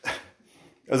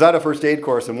was at a first aid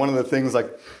course, and one of the things,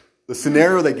 like the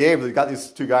scenario they gave, they got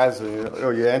these two guys,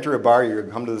 you enter a bar, you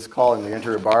come to this call, and you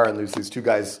enter a bar, and there's these two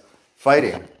guys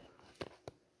fighting.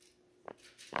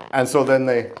 And so then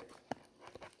they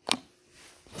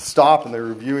stop, and they're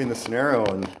reviewing the scenario,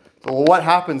 and well, what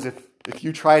happens if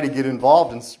you try to get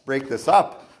involved and break this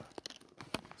up?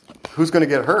 Who's going to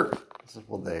get hurt? I said,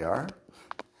 well, they are.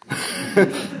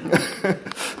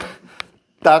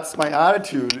 That's my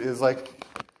attitude, is like,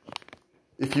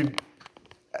 if you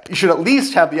should at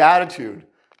least have the attitude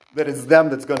that it's them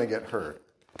that's going to get hurt.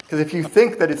 Because if you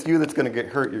think that it's you that's going to get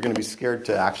hurt, you're going to be scared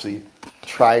to actually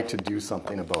try to do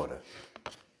something about it.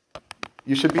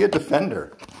 You should be a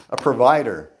defender, a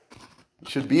provider. You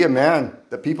should be a man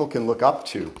that people can look up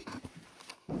to.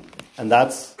 And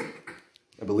that's,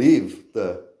 I believe,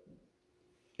 the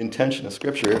intention of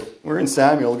Scripture. We're in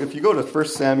Samuel. If you go to 1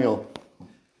 Samuel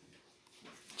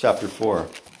chapter 4.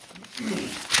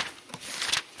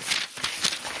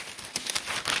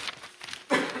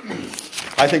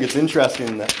 I think it's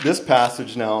interesting that this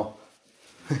passage now,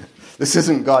 this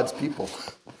isn't God's people.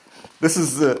 This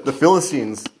is the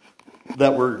Philistines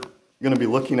that we're going to be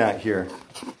looking at here.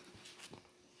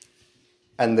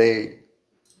 And they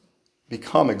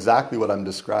become exactly what I'm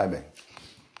describing.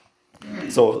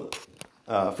 So,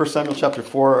 1 Samuel chapter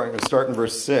 4, I'm going to start in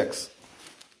verse 6. It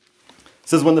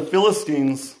says, when the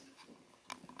Philistines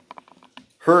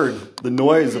heard the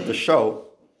noise of the shout,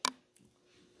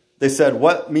 they said,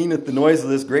 what meaneth the noise of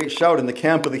this great shout in the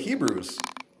camp of the Hebrews?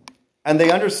 And they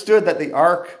understood that the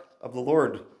ark of the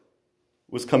Lord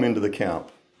was come into the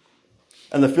camp.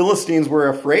 And the Philistines were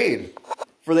afraid,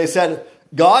 for they said,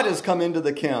 God has come into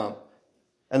the camp.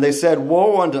 And they said,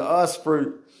 woe unto us,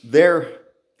 for there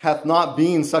hath not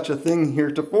been such a thing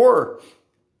heretofore.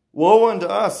 Woe unto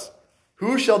us!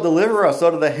 Who shall deliver us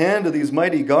out of the hand of these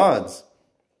mighty gods?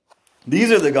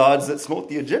 These are the gods that smote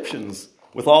the Egyptians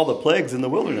with all the plagues in the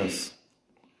wilderness.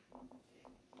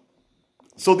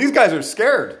 So these guys are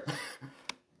scared.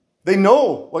 They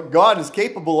know what God is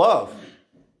capable of.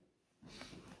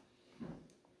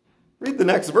 Read the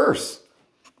next verse.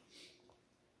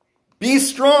 Be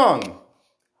strong.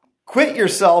 Quit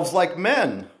yourselves like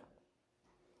men.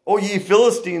 O ye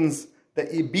Philistines,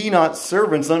 that ye be not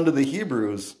servants unto the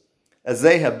Hebrews, as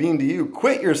they have been to you.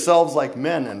 Quit yourselves like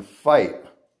men and fight.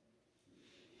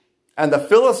 And the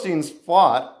Philistines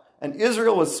fought, and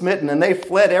Israel was smitten, and they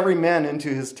fled every man into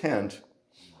his tent.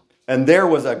 And there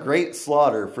was a great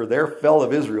slaughter, for there fell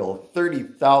of Israel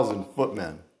 30,000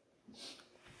 footmen.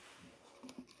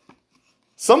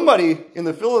 Somebody in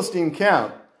the Philistine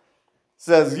camp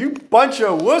says, you bunch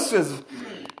of wusses,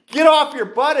 get off your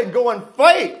butt and go and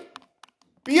fight.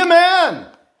 Be a man.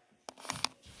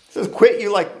 It says quit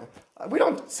you like, we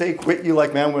don't say quit you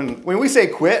like man. When we say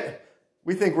quit,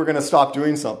 we think we're going to stop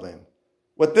doing something.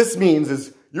 What this means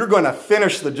is you're going to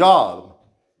finish the job.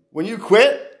 When you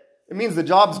quit, it means the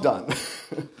job's done.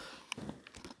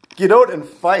 Get out and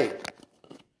fight.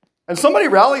 And somebody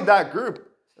rallied that group.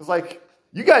 It was like,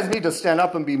 you guys need to stand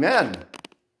up and be men.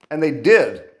 And they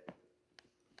did.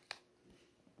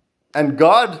 And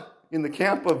God, in the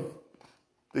camp of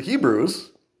the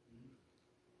Hebrews,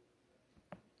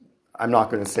 I'm not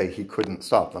going to say he couldn't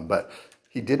stop them, but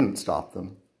he didn't stop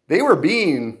them. They were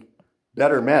being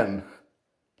better men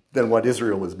than what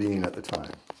Israel was being at the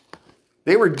time.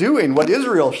 They were doing what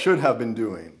Israel should have been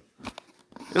doing.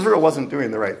 Israel wasn't doing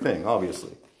the right thing,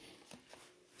 obviously.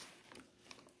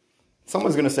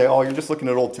 Someone's going to say, oh, you're just looking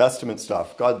at Old Testament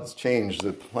stuff. God's changed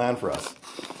the plan for us.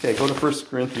 Okay, go to 1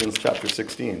 Corinthians chapter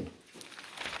 16.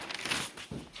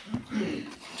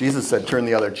 Jesus said, turn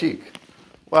the other cheek.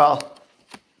 Well,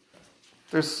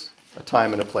 there's a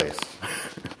time and a place.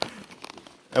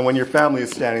 And when your family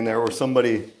is standing there or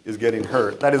somebody is getting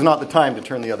hurt, that is not the time to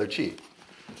turn the other cheek.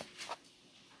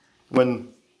 When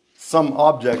some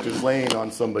object is laying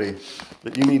on somebody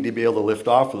that you need to be able to lift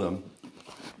off of them,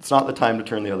 it's not the time to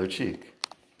turn the other cheek.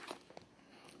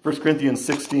 1 Corinthians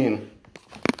 16,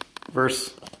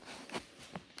 verse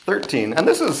 13. And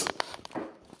this is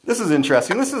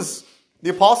interesting. This is the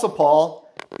Apostle Paul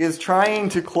is trying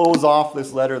to close off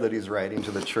this letter that he's writing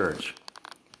to the church.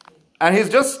 And he's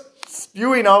just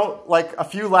spewing out like a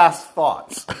few last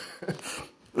thoughts.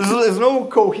 There's no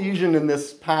cohesion in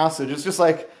this passage. It's just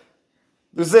like,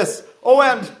 there's this,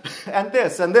 and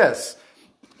this, and this.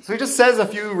 So he just says a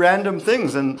few random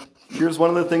things, and here's one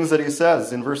of the things that he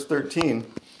says in verse 13. He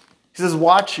says,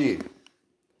 watch ye,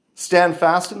 stand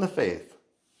fast in the faith,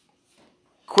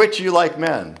 quit ye like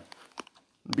men,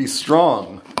 be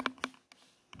strong.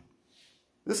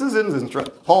 This is in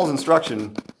Paul's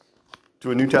instruction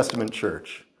to a New Testament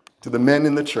church, to the men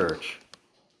in the church.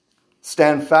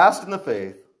 Stand fast in the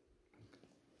faith,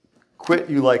 quit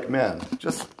you like men,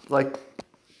 just like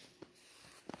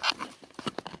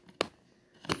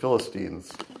the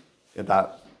Philistines in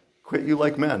that. Quit you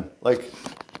like men. Like,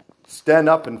 stand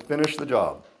up and finish the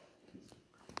job.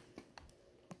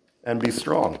 And be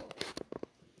strong.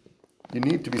 You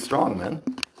need to be strong, men.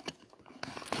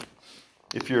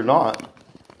 If you're not,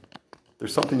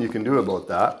 there's something you can do about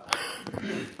that.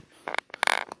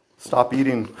 Stop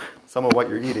eating some of what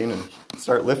you're eating and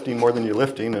start lifting more than you're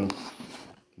lifting, and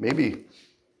maybe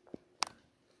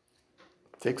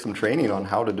take some training on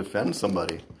how to defend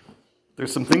somebody.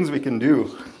 There's some things we can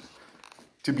do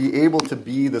to be able to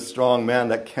be the strong man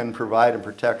that can provide and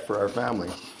protect for our family.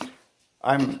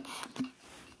 I'm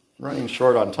running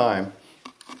short on time,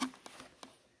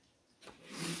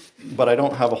 but I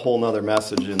don't have a whole nother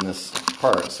message in this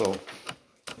part. So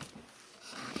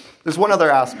there's one other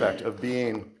aspect of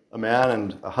being a man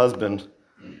and a husband,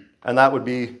 and that would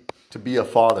be to be a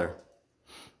father.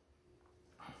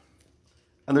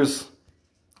 And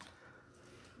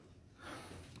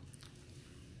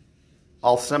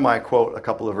I'll semi-quote a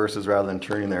couple of verses rather than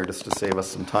turning there just to save us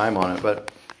some time on it. But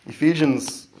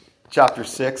Ephesians chapter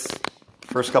 6,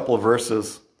 first couple of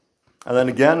verses, and then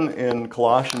again in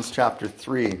Colossians chapter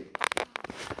 3.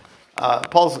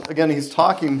 He's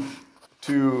talking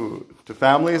to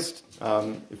families.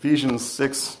 Ephesians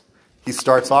 6, he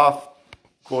starts off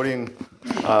quoting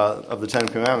of the Ten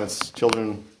Commandments,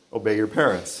 children, obey your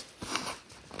parents.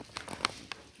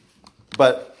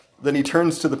 But then he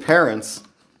turns to the parents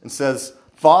and says,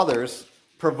 fathers,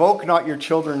 provoke not your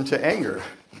children to anger.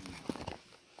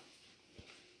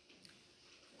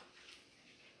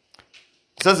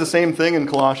 It says the same thing in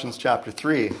Colossians chapter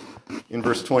 3, in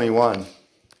verse 21.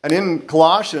 And in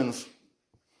Colossians,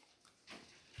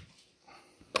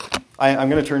 I'm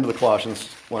going to turn to the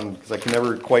Colossians one because I can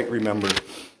never quite remember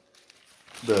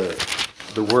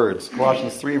the words.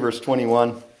 Colossians 3, verse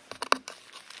 21.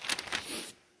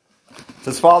 It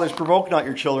says, fathers, provoke not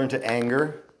your children to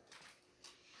anger,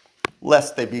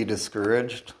 lest they be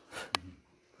discouraged.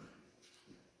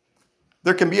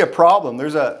 There can be a problem.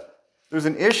 There's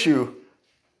an issue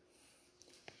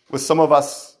with some of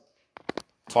us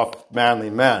tough, manly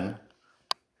men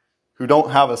who don't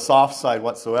have a soft side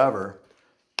whatsoever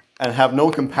and have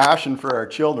no compassion for our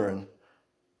children,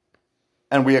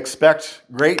 and we expect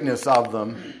greatness of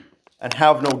them and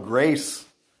have no grace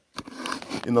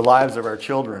in the lives of our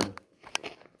children.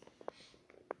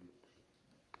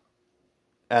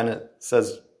 And it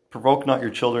says, provoke not your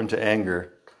children to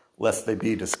anger, lest they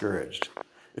be discouraged.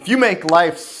 If you make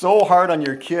life so hard on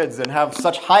your kids and have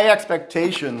such high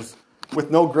expectations with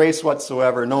no grace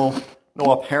whatsoever, no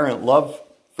apparent love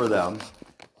for them,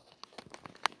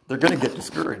 they're going to get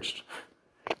discouraged.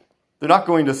 They're not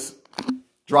going to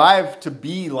drive to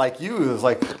be like you, as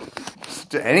like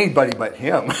to anybody but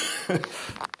him.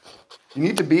 You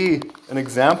need to be an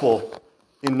example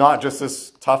in not just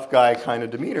this tough guy kind of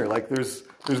demeanor. Like there's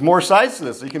more sides to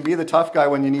this. You can be the tough guy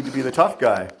when you need to be the tough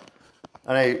guy.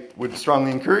 And I would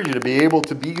strongly encourage you to be able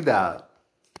to be that.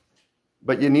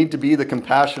 But you need to be the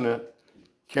compassionate,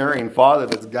 caring father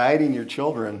that's guiding your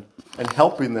children and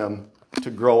helping them to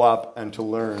grow up and to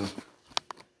learn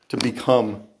to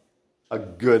become a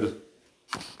good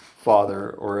father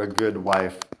or a good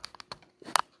wife,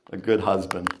 a good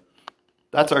husband.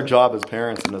 That's our job as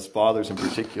parents and as fathers in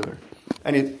particular.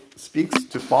 And it speaks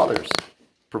to fathers,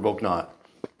 provoke not.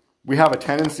 We have a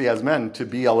tendency as men to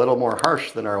be a little more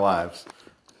harsh than our wives.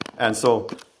 And so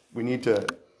we need to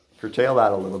curtail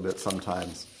that a little bit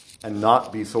sometimes and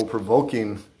not be so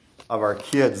provoking of our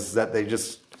kids that they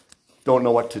just don't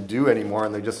know what to do anymore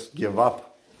and they just give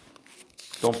up.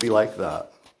 Don't be like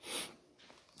that.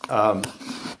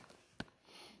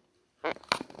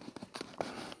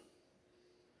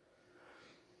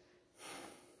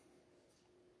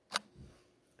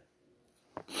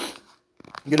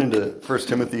 Get into 1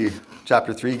 Timothy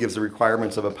chapter 3 gives the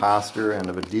requirements of a pastor and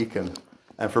of a deacon.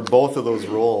 And for both of those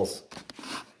roles,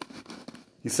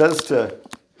 he says to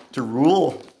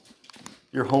rule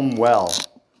your home well,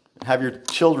 have your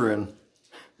children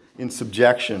in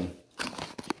subjection,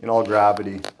 in all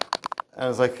gravity. And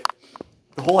it's like,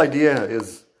 the whole idea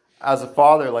is, as a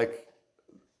father, like,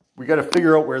 we got to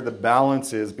figure out where the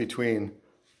balance is between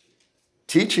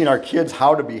teaching our kids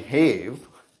how to behave,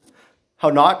 how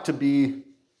not to be.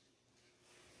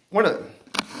 One of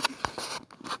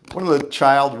the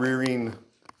child rearing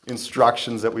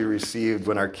instructions that we received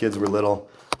when our kids were little,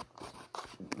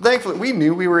 thankfully, we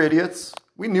knew we were idiots.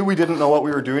 We knew we didn't know what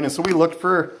we were doing, and so we looked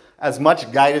for as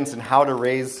much guidance in how to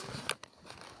raise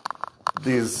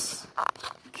these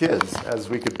kids as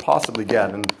we could possibly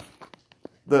get. And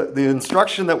the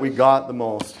instruction that we got the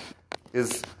most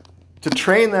is to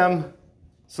train them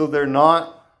so they're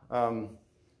not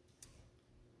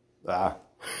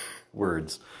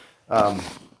words.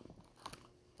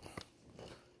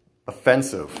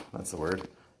 Offensive, that's the word.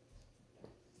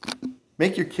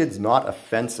 Make your kids not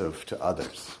offensive to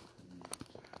others.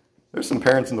 There's some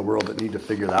parents in the world that need to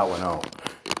figure that one out.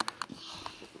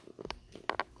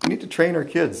 We need to train our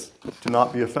kids to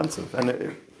not be offensive.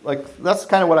 And that's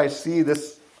kind of what I see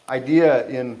this idea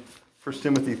in 1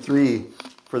 Timothy 3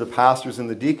 for the pastors and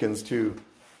the deacons, to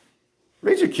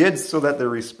raise your kids so that they're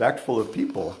respectful of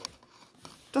people.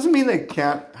 Doesn't mean they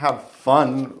can't have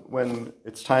fun when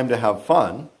it's time to have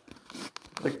fun.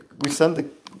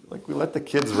 We let the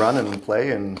kids run and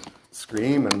play and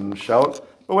scream and shout.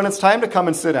 But when it's time to come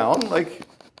and sit down,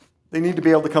 they need to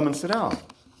be able to come and sit down,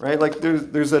 right?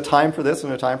 There's a time for this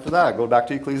and a time for that. Go back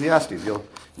to Ecclesiastes. You'll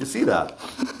see that.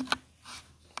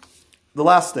 The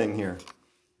last thing here,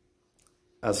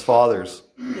 as fathers,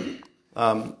 if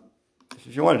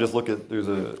you want to just look at,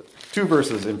 there's two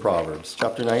verses in Proverbs,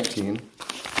 chapter 19.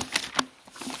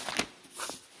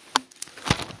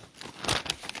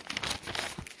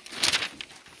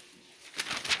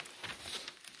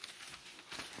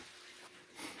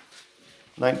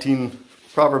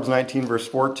 Proverbs 19, verse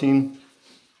 14.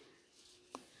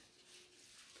 It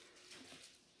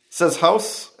says,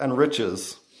 house and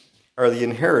riches are the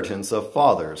inheritance of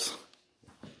fathers,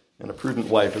 and a prudent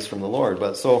wife is from the Lord.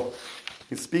 But so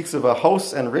he speaks of a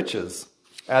house and riches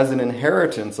as an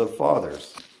inheritance of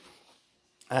fathers.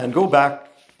 And go back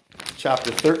to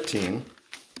chapter 13,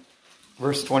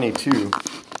 verse 22. Like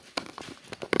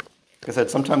I said,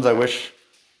 sometimes I wish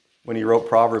when he wrote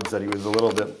Proverbs that he was a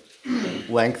little bit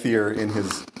lengthier in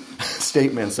his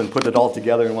statements and put it all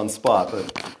together in one spot,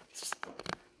 but it's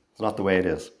not the way it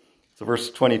is. So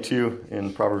verse 22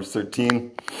 in Proverbs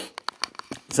 13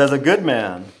 says, a good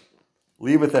man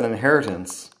leaveth an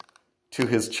inheritance to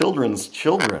his children's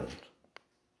children.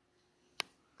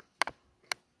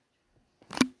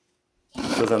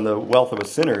 It says, and the wealth of a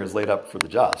sinner is laid up for the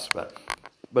just. But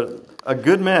a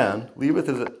good man leaveth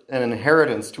an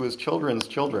inheritance to his children's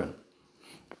children.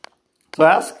 So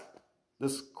ask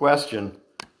this question.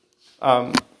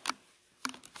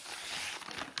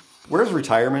 Where's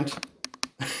retirement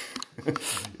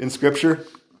in Scripture?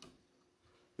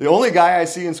 The only guy I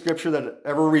see in Scripture that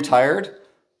ever retired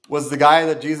was the guy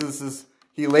that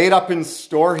he laid up in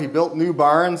store, he built new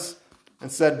barns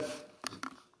and said,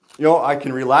 I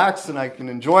can relax and I can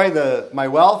enjoy my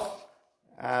wealth.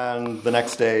 And the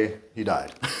next day he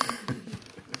died.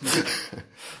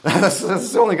 That's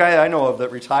the only guy I know of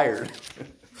that retired.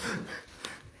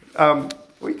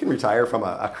 We can retire from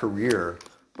a career,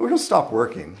 but we don't stop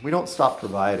working. We don't stop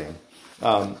providing.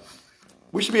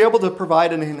 We should be able to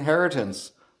provide an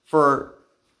inheritance for,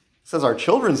 it says, our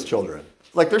children's children.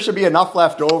 There should be enough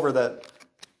left over that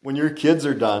when your kids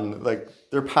are done, like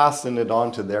they're passing it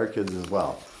on to their kids as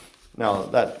well. Now,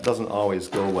 that doesn't always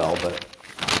go well,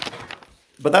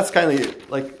 but that's kind of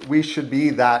like we should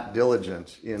be that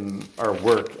diligent in our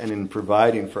work and in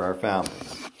providing for our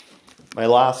families. My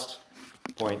last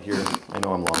point here, I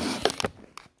know I'm long.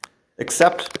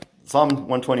 Except, Psalm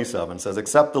 127 says,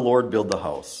 except the Lord build the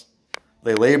house,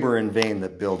 they labor in vain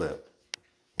that build it.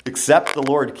 Except the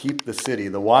Lord keep the city,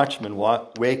 the watchman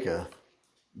waketh,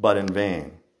 but in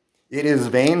vain. It is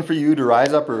vain for you to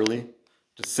rise up early,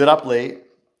 to sit up late,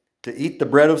 to eat the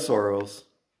bread of sorrows,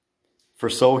 for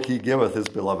so he giveth his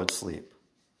beloved sleep.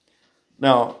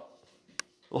 Now,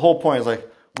 the whole point is like,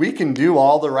 we can do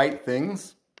all the right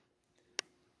things,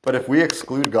 but if we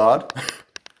exclude God,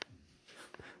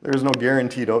 there's no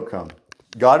guaranteed outcome.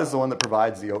 God is the one that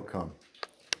provides the outcome.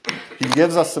 He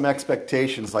gives us some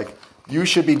expectations, like, you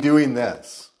should be doing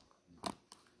this.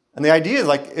 And the idea is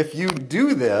like, if you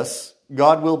do this,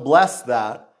 God will bless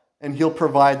that, and he'll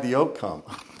provide the outcome.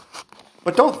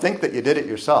 But don't think that you did it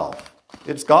yourself.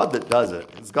 It's God that does it.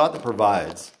 It's God that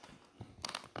provides.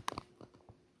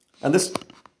 And this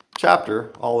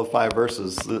chapter, all of 5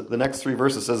 verses, the next 3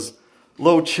 verses says,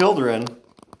 lo, children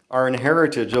are an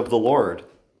heritage of the Lord,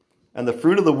 and the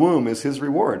fruit of the womb is his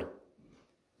reward.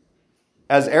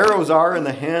 As arrows are in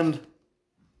the hand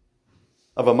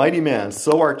of a mighty man,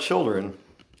 so are children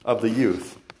of the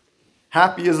youth.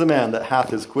 Happy is the man that hath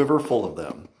his quiver full of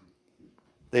them.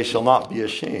 They shall not be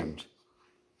ashamed,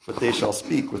 but they shall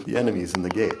speak with the enemies in the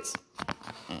gates.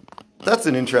 That's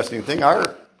an interesting thing.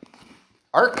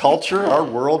 Our culture, our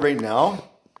world right now,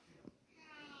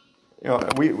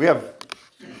 we have,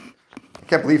 I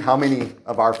can't believe how many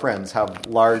of our friends have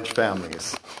large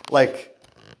families, like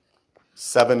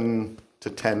 7 to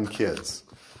 10 kids.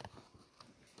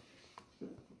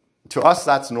 To us,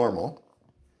 that's normal.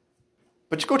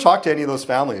 But you go talk to any of those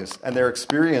families and their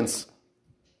experience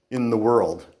in the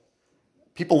world.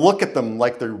 People look at them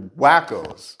like they're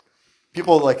wackos.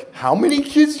 People are like, how many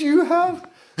kids do you have?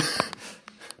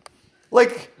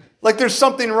 like there's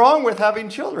something wrong with having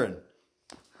children.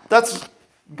 That's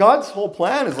God's whole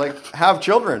plan is like, have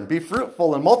children, be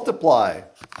fruitful and multiply.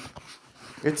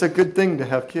 It's a good thing to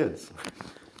have kids.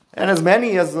 And as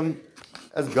many as them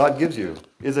as God gives you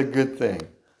is a good thing.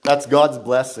 That's God's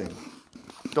blessing.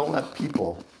 Don't let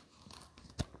people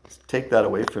take that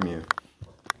away from you.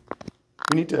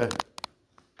 We need to...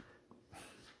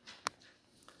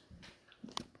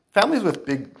 Families with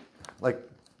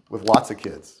with lots of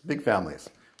kids, big families,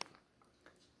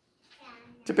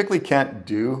 typically can't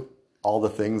do all the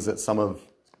things that some of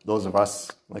those of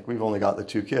us, like we've only got the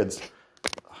 2 kids,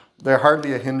 they're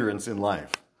hardly a hindrance in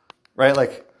life, right?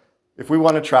 Like if we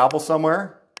want to travel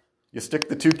somewhere, you stick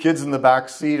the 2 kids in the back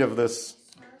seat of this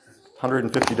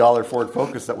 $150 Ford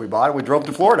Focus that we bought, and we drove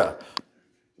to Florida.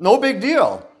 No big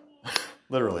deal.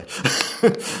 Literally.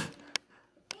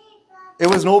 It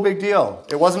was no big deal.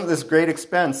 It wasn't this great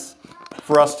expense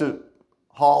for us to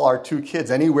haul our 2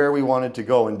 kids anywhere we wanted to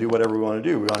go and do whatever we want to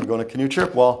do. We wanted to go on a canoe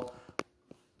trip. Well,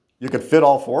 you could fit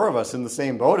all 4 of us in the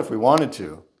same boat if we wanted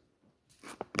to.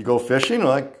 You go fishing,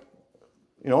 like,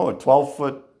 a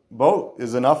 12-foot boat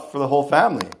is enough for the whole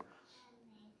family.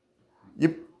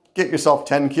 You get yourself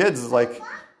 10 kids, it's like,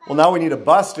 well, now we need a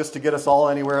bus just to get us all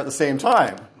anywhere at the same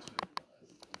time.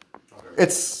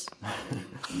 It's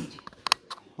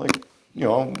like,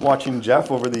 watching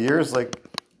Jeff over the years, like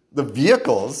the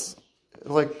vehicles,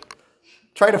 like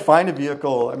try to find a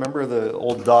vehicle. I remember the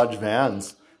old Dodge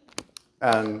vans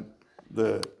and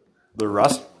the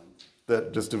rust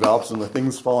that just develops and the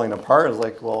things falling apart is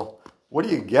like, well, what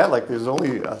do you get? Like there's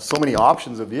only so many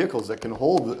options of vehicles that can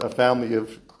hold a family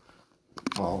of,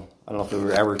 well, I don't know if there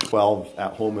were ever 12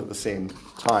 at home at the same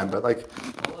time, but like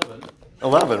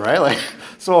 11, right? Like,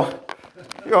 so,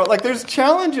 like there's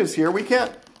challenges here. We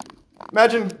can't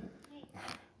imagine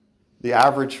the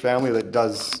average family that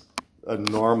does a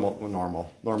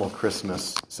normal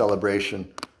Christmas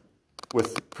celebration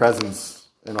with presents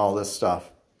and all this stuff.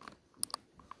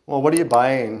 Well, what are you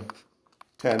buying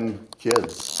 10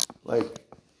 kids? Like,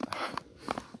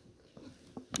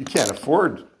 you can't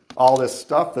afford all this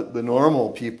stuff that the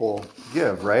normal people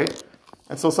give, right?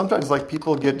 And so sometimes like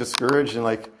people get discouraged and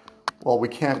like, well, we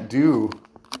can't do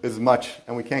as much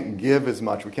and we can't give as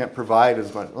much. We can't provide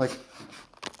as much. Like,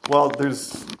 well,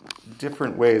 there's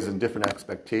different ways and different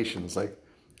expectations. Like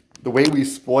the way we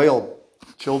spoil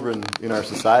children in our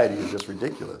society is just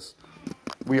ridiculous.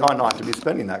 We ought not to be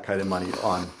spending that kind of money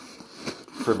on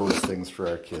frivolous things for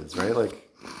our kids, right? Like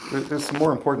there's some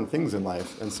more important things in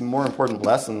life and some more important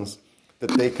lessons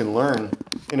that they can learn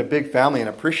in a big family and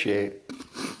appreciate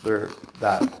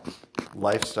that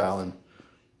lifestyle. And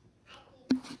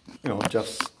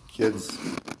Jeff's kids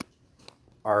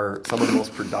are some of the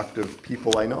most productive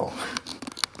people I know.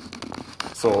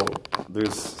 So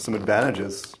there's some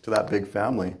advantages to that big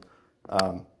family.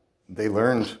 They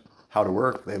learned how to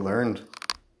work. They learned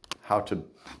how to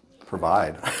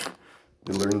provide.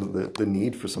 They learned the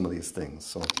need for some of these things.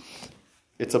 So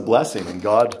it's a blessing, and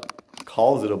God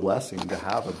calls it a blessing to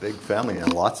have a big family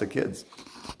and lots of kids.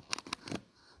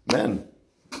 Men,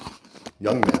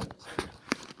 young men,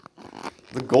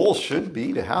 the goal should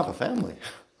be to have a family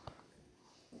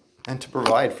and to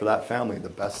provide for that family the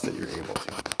best that you're able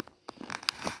to.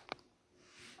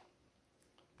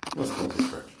 Let's close this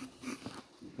prayer.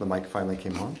 The mic finally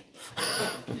came on.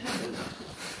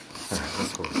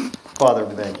 Let's close. Father,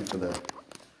 we thank you for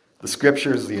the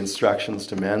scriptures, the instructions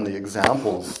to men, the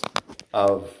examples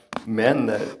of men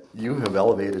that you have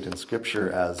elevated in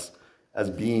Scripture as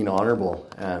being honorable,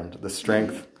 and the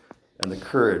strength and the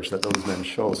courage that those men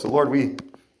show. So Lord, we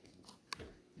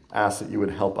ask that you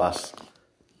would help us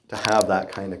to have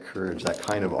that kind of courage, that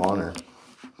kind of honor,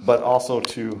 but also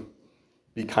to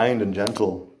be kind and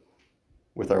gentle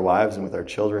with our wives and with our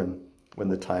children when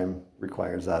the time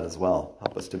requires that as well.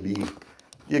 Help us to be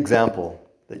the example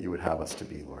that you would have us to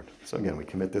be, Lord. So again, we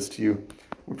commit this to you.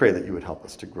 We pray that you would help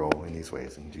us to grow in these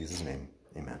ways. In Jesus' name,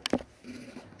 amen.